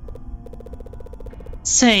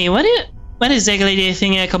 Say, what exactly do you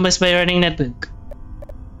think I accomplished by writing that book?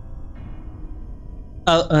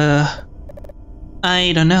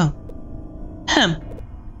 I don't know.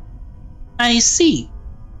 I see.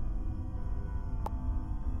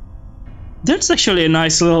 That's actually a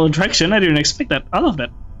nice little interaction. I didn't expect that. I love that.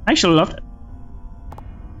 I actually loved it.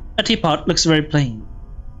 A teapot looks very plain.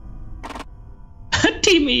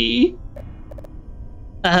 Timmy!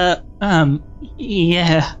 Yeah.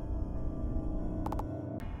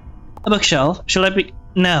 A bookshelf? Shall I be?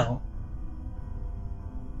 No.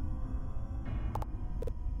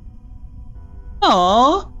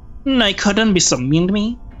 Aww, Naiko, don't be so mean to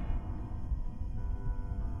me.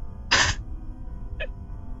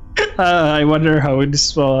 I wonder how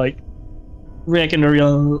this will like react in the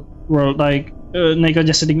real world. Like Naiko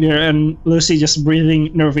just sitting there and Lucy just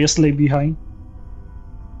breathing nervously behind.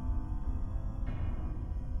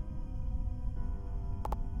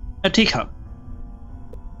 A teacup.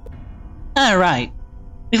 Alright.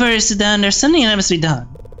 Before you sit down, there's something that must be done.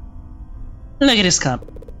 Look at this cup.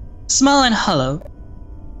 Small and hollow.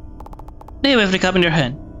 They wave the cup in their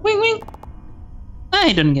hand. Wing wing.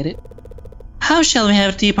 I don't get it. How shall we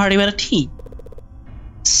have a tea party without tea?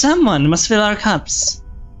 Someone must fill our cups.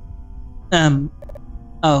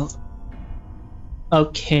 Oh.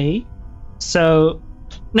 Okay. So,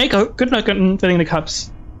 Naiko, good luck on filling the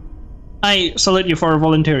cups. I salute you for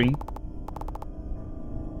volunteering.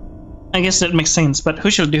 I guess that makes sense, but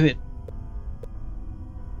who shall do it?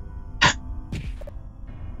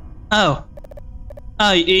 Oh,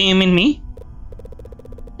 you mean me?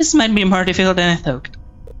 This might be more difficult than I thought.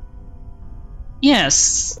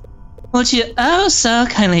 Yes. Would you oh so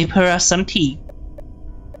kindly pour us some tea?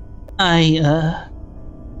 I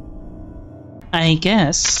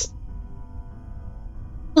guess.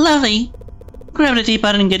 Lovely. Grab the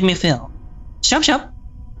teapot and get me a fill. Chop chop.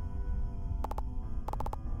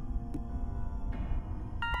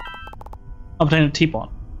 Obtain a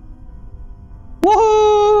teapot.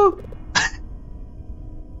 Woohoo!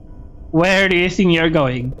 Where do you think you're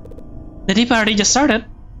going? The tea party just started.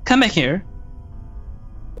 Come back here.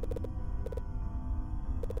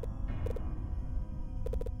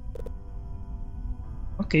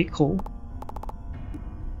 Okay, cool.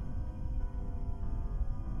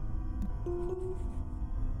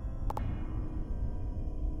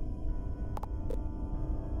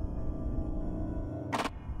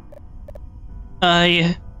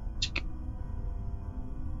 Yeah.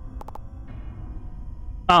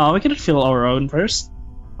 Oh, we can fill our own first.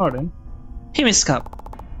 Pardon. Hey, Miss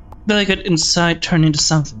Cup. The liquid inside turned into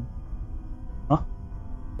something. Huh?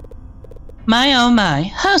 My oh my,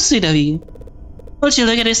 how sweet of you. Would you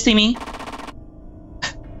look at this, Timmy?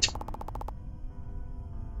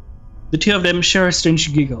 The two of them share a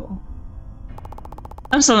strange giggle.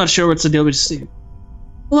 I'm still not sure what's the deal with Sue.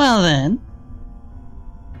 Well then.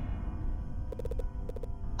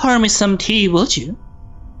 Pour me some tea, would you?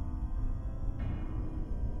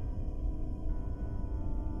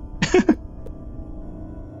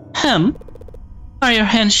 Are your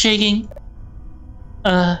hands shaking?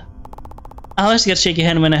 I always get shaky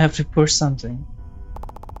hand when I have to pour something.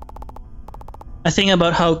 I think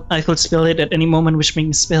about how I could spill it at any moment, which makes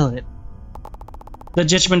me spill it. The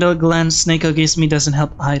judgmental glance Naiko gives me doesn't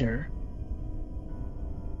help either.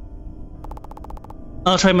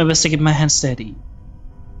 I'll try my best to keep my hands steady.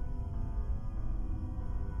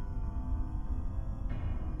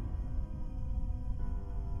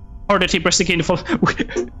 Or the tea press the cane fall.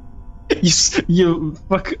 You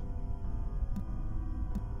fuck.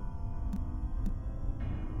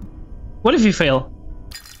 What if you fail?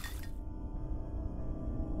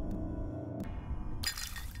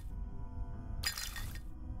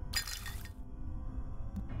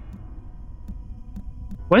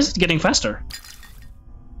 Why is it getting faster?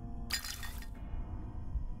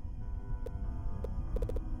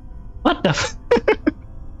 What the f-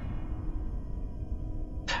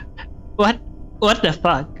 What the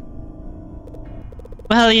fuck?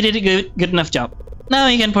 Well, you did a good enough job. Now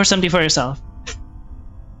you can pour some tea for yourself.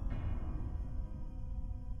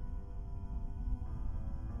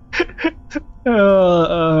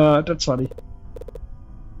 That's funny.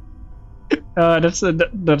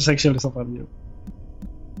 That's actually so funny.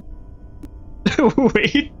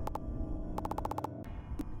 Wait.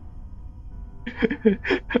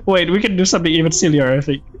 Wait, we can do something even sillier, I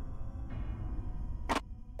think.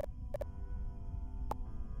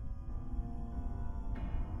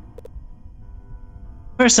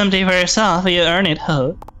 For something for yourself, you earn it,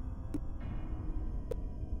 ho.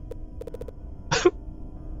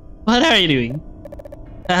 What are you doing?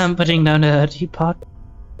 I'm putting down the teapot.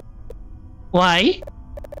 Why?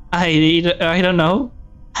 I don't know.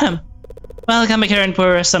 Well, come back here and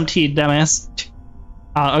pour some tea, dumbass.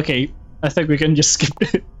 Okay. I think we can just skip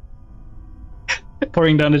it.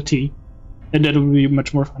 Pouring down the tea. And that would be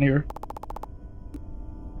much more funnier.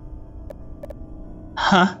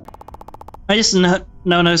 Huh? I just now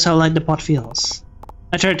notice how light the pot feels.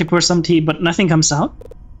 I tried to pour some tea, but nothing comes out.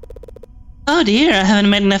 Oh dear, I haven't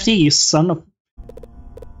made enough tea, you son of...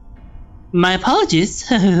 My apologies.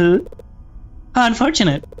 How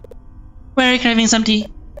unfortunate. Were you craving some tea?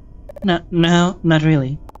 No, not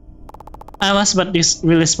really. I was, but this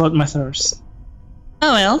really spoiled my thirst.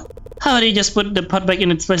 Oh well, how about you just put the pot back in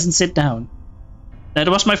its place and sit down? That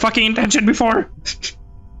was my fucking intention before!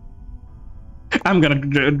 I'm gonna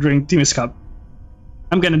drink Timmy's cup.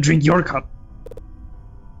 I'm gonna drink your cup.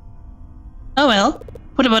 Oh well,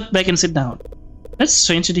 put the pot back and sit down. That's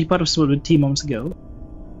strange, the teapot was filled with tea moments ago.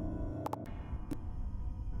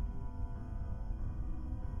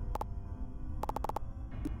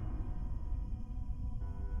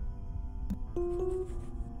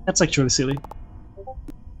 That's actually silly.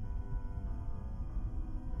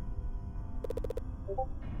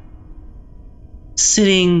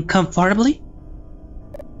 Sitting comfortably?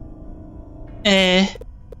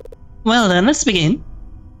 Well then, let's begin.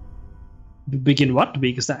 Begin what, to be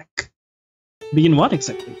exact? Begin what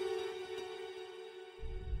exactly?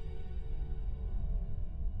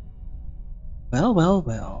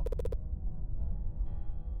 Well.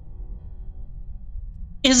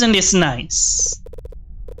 Isn't this nice?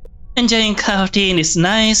 Enjoying cup of tea in this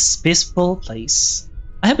nice, peaceful place.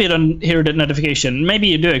 I hope you don't hear that notification. Maybe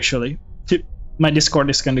you do actually. My Discord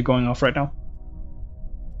is kinda going off right now.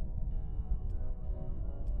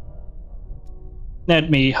 Let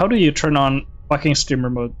me, how do you turn on fucking streamer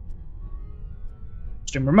mode?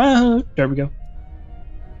 Streamer mode, there we go.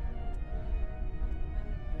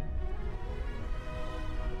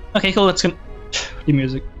 Okay, cool, let's go. The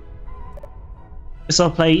music. This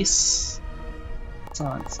all plays.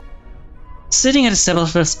 Songs. Sitting at a table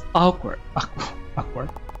feels awkward.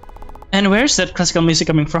 And where's that classical music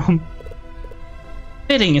coming from?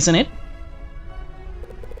 Fitting, isn't it?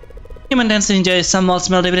 Human tends to enjoy some malt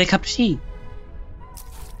smell with a cup of tea.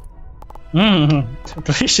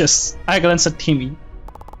 Delicious. I glanced at Timmy.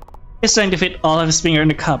 He's trying to fit all of his finger in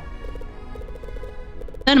the cup.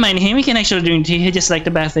 Don't mind him, he can actually drink tea, he just like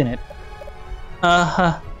to bath in it.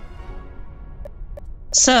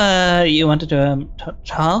 So, you wanted to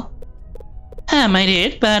tall? I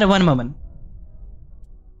did, but one moment.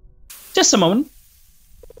 Just a moment.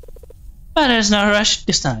 But there's no rush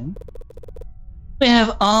this time. We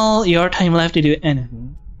have all your time left to do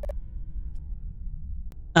anything.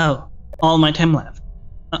 Oh, all my time left.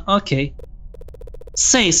 Okay.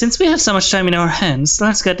 Say, since we have so much time in our hands,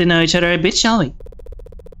 let's get to know each other a bit, shall we?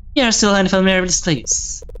 You're still unfamiliar with this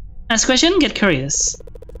place. Ask question, get curious.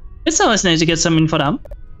 It's always nice to get some info dump.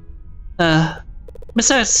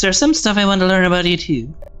 Besides, there's some stuff I want to learn about you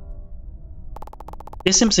too.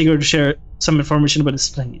 They seem eager to share some information about this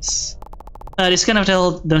place. This kind of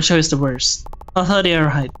tell don't show is the worst. Although they are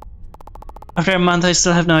right. After a month, I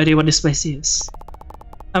still have no idea what this place is.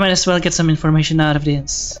 I might as well get some information out of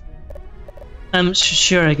this.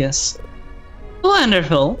 Sure, I guess.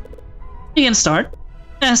 Wonderful. You can start.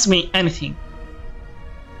 Ask me anything.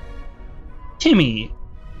 Timmy.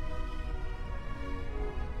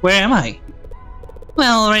 Where am I?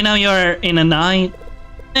 Well, right now you're in a night.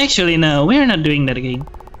 Actually, no, we're not doing that again.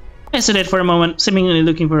 I hesitated for a moment, seemingly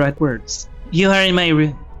looking for the right words. You are in my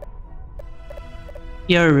room.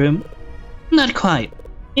 Your room? Not quite.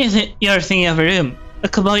 You're thinking of a room. A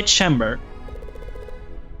cuboid chamber.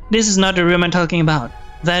 This is not the room I'm talking about.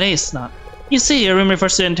 That is not. You see, a room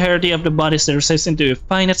refers to the entirety of the bodies that resides into a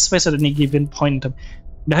finite space at any given point in time.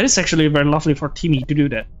 That is actually very lovely for Timmy to do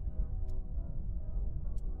that.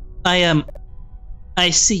 I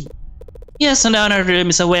see. Yes, and the owner of the room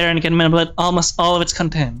is aware and can manipulate almost all of its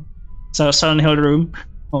content. So, Silent Hill room?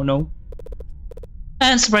 Oh no.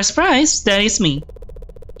 And surprise, surprise, that is me.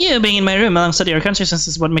 You being in my room alongside your consciousness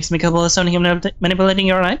is what makes me capable of sounding manipulating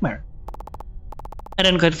your nightmare. I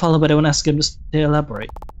didn't quite follow, but I won't ask him to elaborate.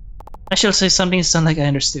 I shall say something to sound like I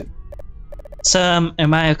understood. So,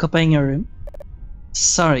 am I occupying your room?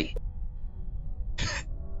 Sorry.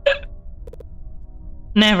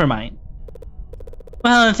 Never mind.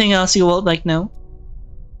 Well, anything else you would like to know?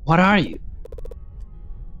 What are you?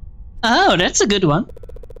 Oh, that's a good one.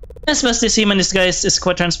 I suppose this human disguise is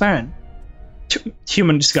quite transparent.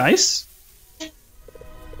 Human disguise?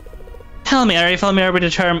 Tell me, are you familiar with the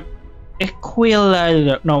term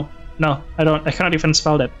equilial? No, I don't. I cannot even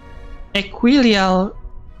spell that. Equilialter.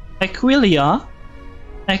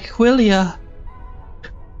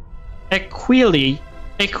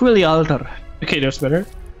 Okay, that's better.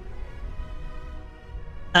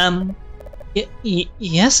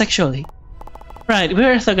 Yes, actually. Right, we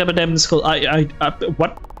were talking about them in school.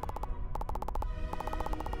 What?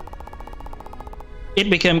 It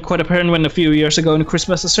became quite apparent when a few years ago on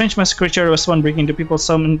Christmas, a strange masked creature was found breaking into people's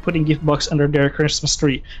home and putting gift box under their Christmas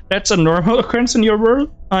tree. That's a normal occurrence in your world?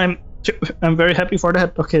 I'm very happy for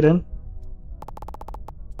that. Okay then.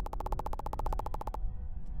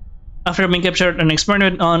 After being captured, an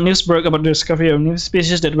experiment on news broke about the discovery of new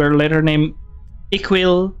species that were later named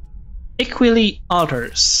equilialters.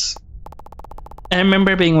 I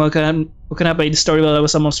remember being woken up by the story while I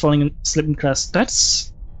was almost falling asleep in class.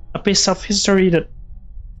 That's a piece of history that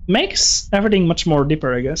makes everything much more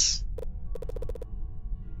deeper, I guess.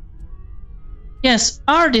 Yes,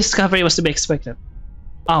 our discovery was to be expected.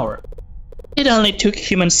 It only took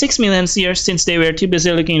humans 6 million years since they were too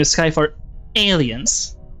busy looking in the sky for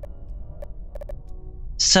aliens.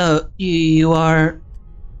 So, you are...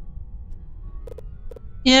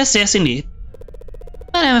 Yes, indeed.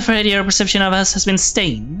 But I'm afraid your perception of us has been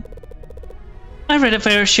stained. I've read a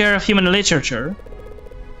fair share of human literature.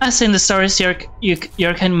 I've seen the stories your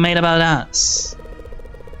kind made about us.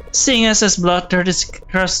 Seeing us as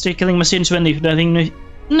bloodthirsty killing machines when they've nothing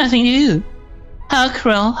to do. How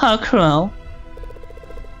cruel, how cruel.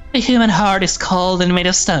 The human heart is cold and made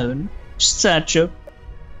of stone. Statue.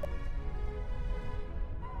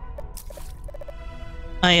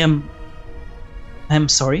 I'm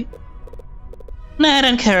sorry? No, I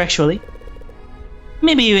don't care actually.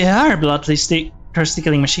 Maybe we are bloodthirsty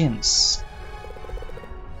killing machines.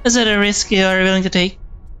 Is that a risk you are willing to take?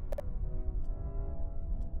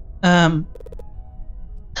 Don't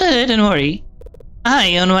worry.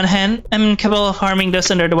 I, on one hand, am capable of harming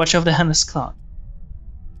those under the watch of the Handless Cloud.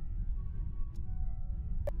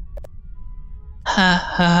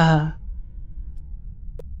 Ha ha.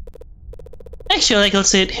 Actually, I could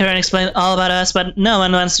sit here and explain all about us, but no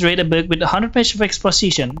one wants to read a book with 100 pages of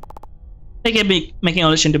exposition. They keep me making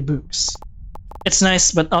allusion to books. It's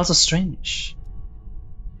nice, but also strange.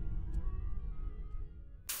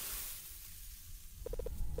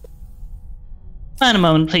 One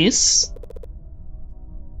moment, please.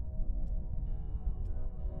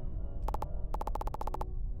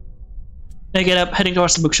 They get up, heading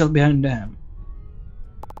towards the bookshelf behind them.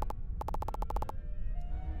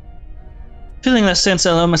 Feeling less tense,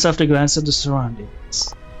 I allow myself to glance at the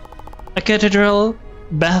surroundings. A cathedral,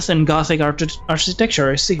 bath, and Gothic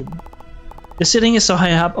architecture, I see. The ceiling is so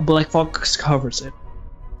high up, a black fog covers it.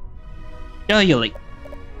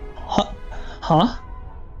 Huh?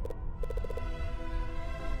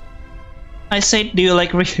 I said, do you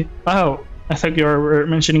like reading? Oh, I thought you were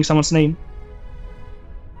mentioning someone's name.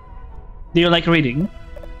 Do you like reading?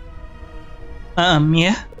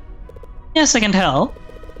 Yeah. Yes, I can tell.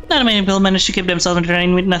 Not many people manage to keep themselves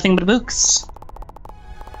entertained with nothing but books.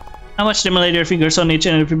 I watch them lay their fingers on each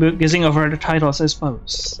and every book, gazing over the titles, I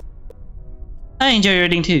suppose. I enjoy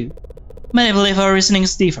reading too, but I believe our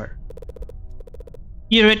reasonings differ.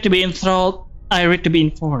 You read to be enthralled, I read to be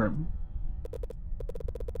informed.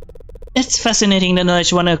 It's fascinating the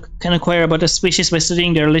knowledge one can acquire about a species by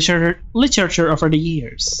studying their literature over the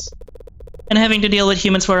years. And having to deal with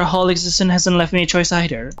humans for a whole existence hasn't left me a choice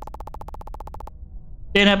either.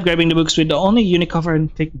 They end up grabbing the books with the only unique cover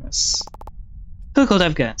and thickness. Who could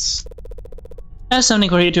have guessed? I have something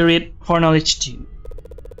for you to read for knowledge too.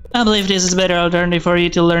 I believe this is a better alternative for you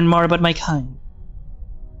to learn more about my kind.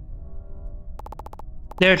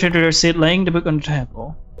 There Terrorose sit, laying the book on the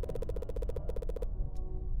table.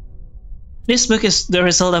 This book is the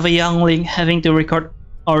result of a youngling having to record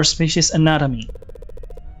our species' anatomy.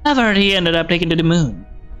 I've already ended up taken to the moon.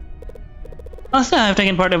 Also, I've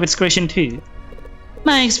taken part of its creation too.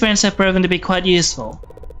 My experience have proven to be quite useful.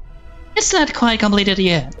 It's not quite completed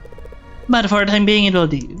yet, but for the time being it will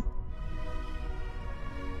do.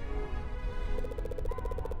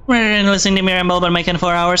 Rather than listening to me ramble about my kind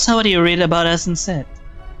for hours, how would you read about us instead?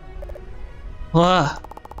 Wow.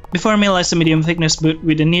 Before me lies a medium thickness book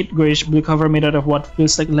with a neat grayish blue cover made out of what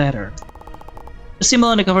feels like leather. The symbol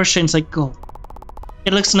on the cover shines like gold.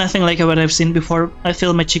 It looks nothing like what I've seen before. I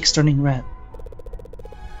feel my cheeks turning red.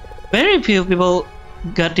 Very few people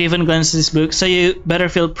got to even glance at this book, so you better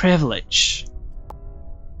feel privileged.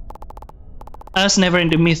 I was never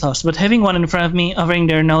into mythos, but having one in front of me offering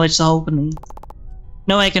their knowledge so openly,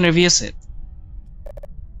 now I can refuse it.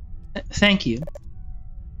 Thank you.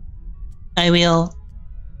 I will.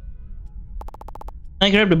 I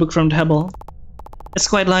grabbed the book from the table. It's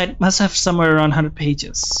quite light, must have somewhere around 100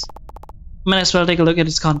 pages. Might as well take a look at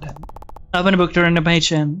its content. I open the book, turn the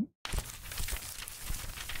page, and...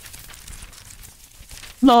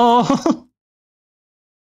 No!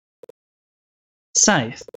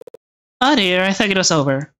 Scythe. Oh dear, I thought it was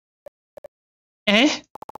over. Eh?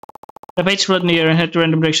 The page floated near and headed to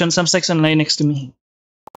random direction. Some section lay next to me.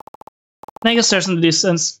 Naiko stares in the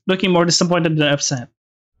distance, looking more disappointed than upset.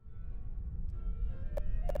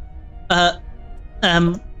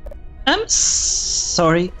 I'm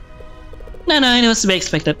sorry. No, it was to be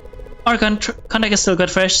expected. Our contact is still quite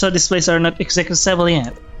fresh, so displays are not exactly stable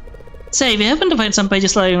yet. Say, if you happen to find some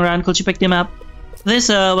pages lying around, could you pick them up? This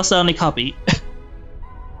was the only copy.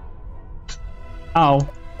 Ow.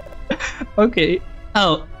 Okay.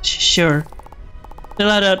 Oh, sure. They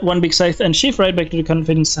let out one big scythe and shift right back to the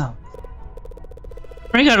confident sound.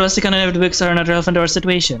 Regardless, the content of the books are not relevant to our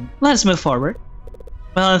situation. Let's move forward.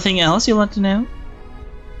 Well, anything else you want to know?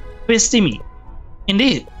 Who is Timmy?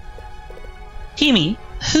 Indeed. Timmy?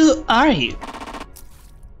 Who are you?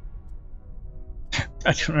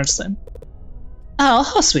 I don't understand. Oh,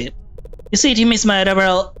 how sweet. You see, Timmy is my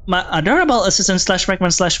adorable assistant slash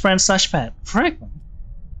fragment slash friend slash pet. Fragment?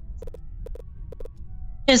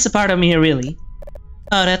 He's a part of me, really.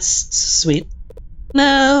 Oh, that's sweet.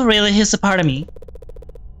 No, really, he's a part of me.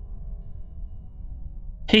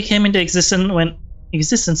 He came into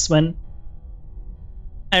existence when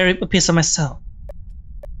I ripped a piece of myself.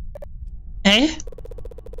 Eh?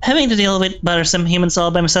 Having to deal with bothersome humans all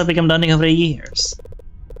by myself became daunting over the years.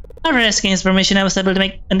 After asking his permission, I was able to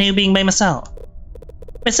make a new being by myself.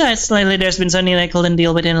 Besides, lately there's been something I couldn't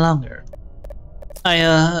deal with any longer.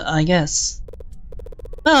 I guess.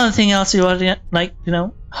 Well, anything else you would like to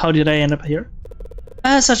know? How did I end up here?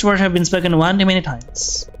 Such words have been spoken one too many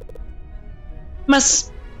times.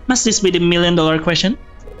 Must this be the million-dollar question?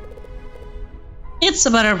 It's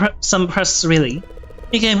about some process, really.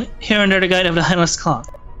 You came here under the guide of the Handless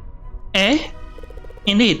Clock. Eh?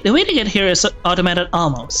 Indeed, the way to get here is automated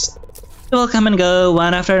almost. It will come and go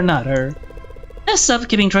one after another. I stopped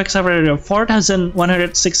keeping tracks after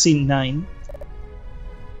 4,169.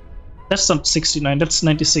 That's not 69, that's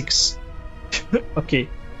 96. Okay.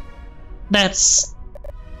 That's...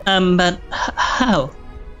 but how?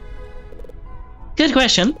 Good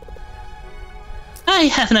question. I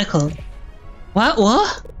have no clue.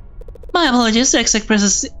 What? My apologies, the exact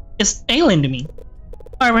process is alien to me.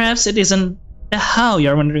 Or perhaps it isn't the how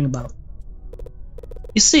you're wondering about.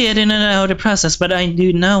 You see, I didn't know the process, but I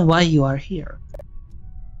do know why you are here.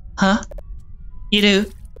 Huh? You do?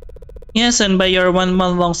 Yes, and by your 1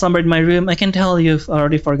 month long slumber in my room, I can tell you've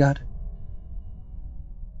already forgotten.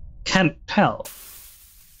 Can't tell.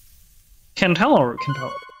 Can't tell or can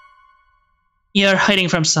tell? You're hiding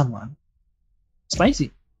from someone.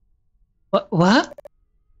 Spicy. What?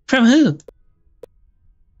 From who?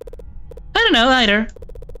 I don't know either.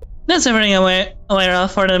 That's everything I'm aware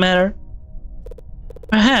of for the matter.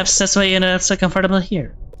 Perhaps that's why you ended up so comfortable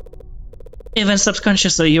here. Even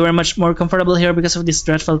subconsciously, you were much more comfortable here because of this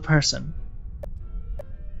dreadful person.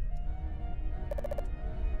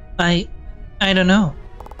 I don't know.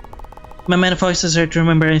 My mind focuses her to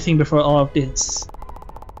remember anything before all of this.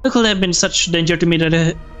 It could have been such danger to me that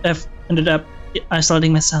I have ended up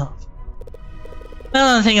isolating myself.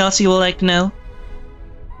 Well, anything else you would like to know?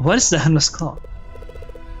 What is the Handless Claw?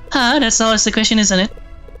 That's always the question, isn't it?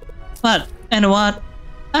 What? And what?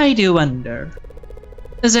 I do wonder.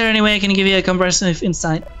 Is there any way I can give you a comprehensive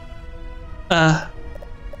insight?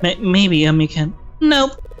 Maybe you can.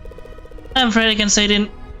 Nope. I'm afraid I can say it in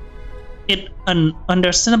an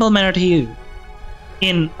understandable manner to you.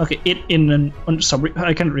 Sorry,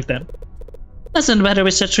 I can't read that. Let's not bother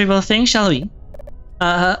with such trivial thing, shall we?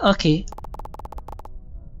 Okay.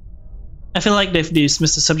 I feel like they've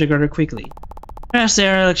dismissed the subject rather quickly. Perhaps they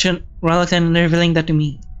are reluctant in revealing that to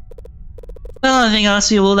me. Well, anything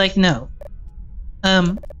else you would like to know?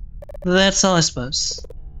 That's all I suppose.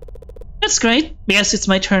 That's great, because it's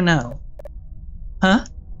my turn now. Huh?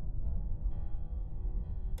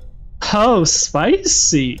 How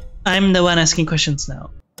spicy! I'm the one asking questions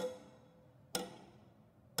now.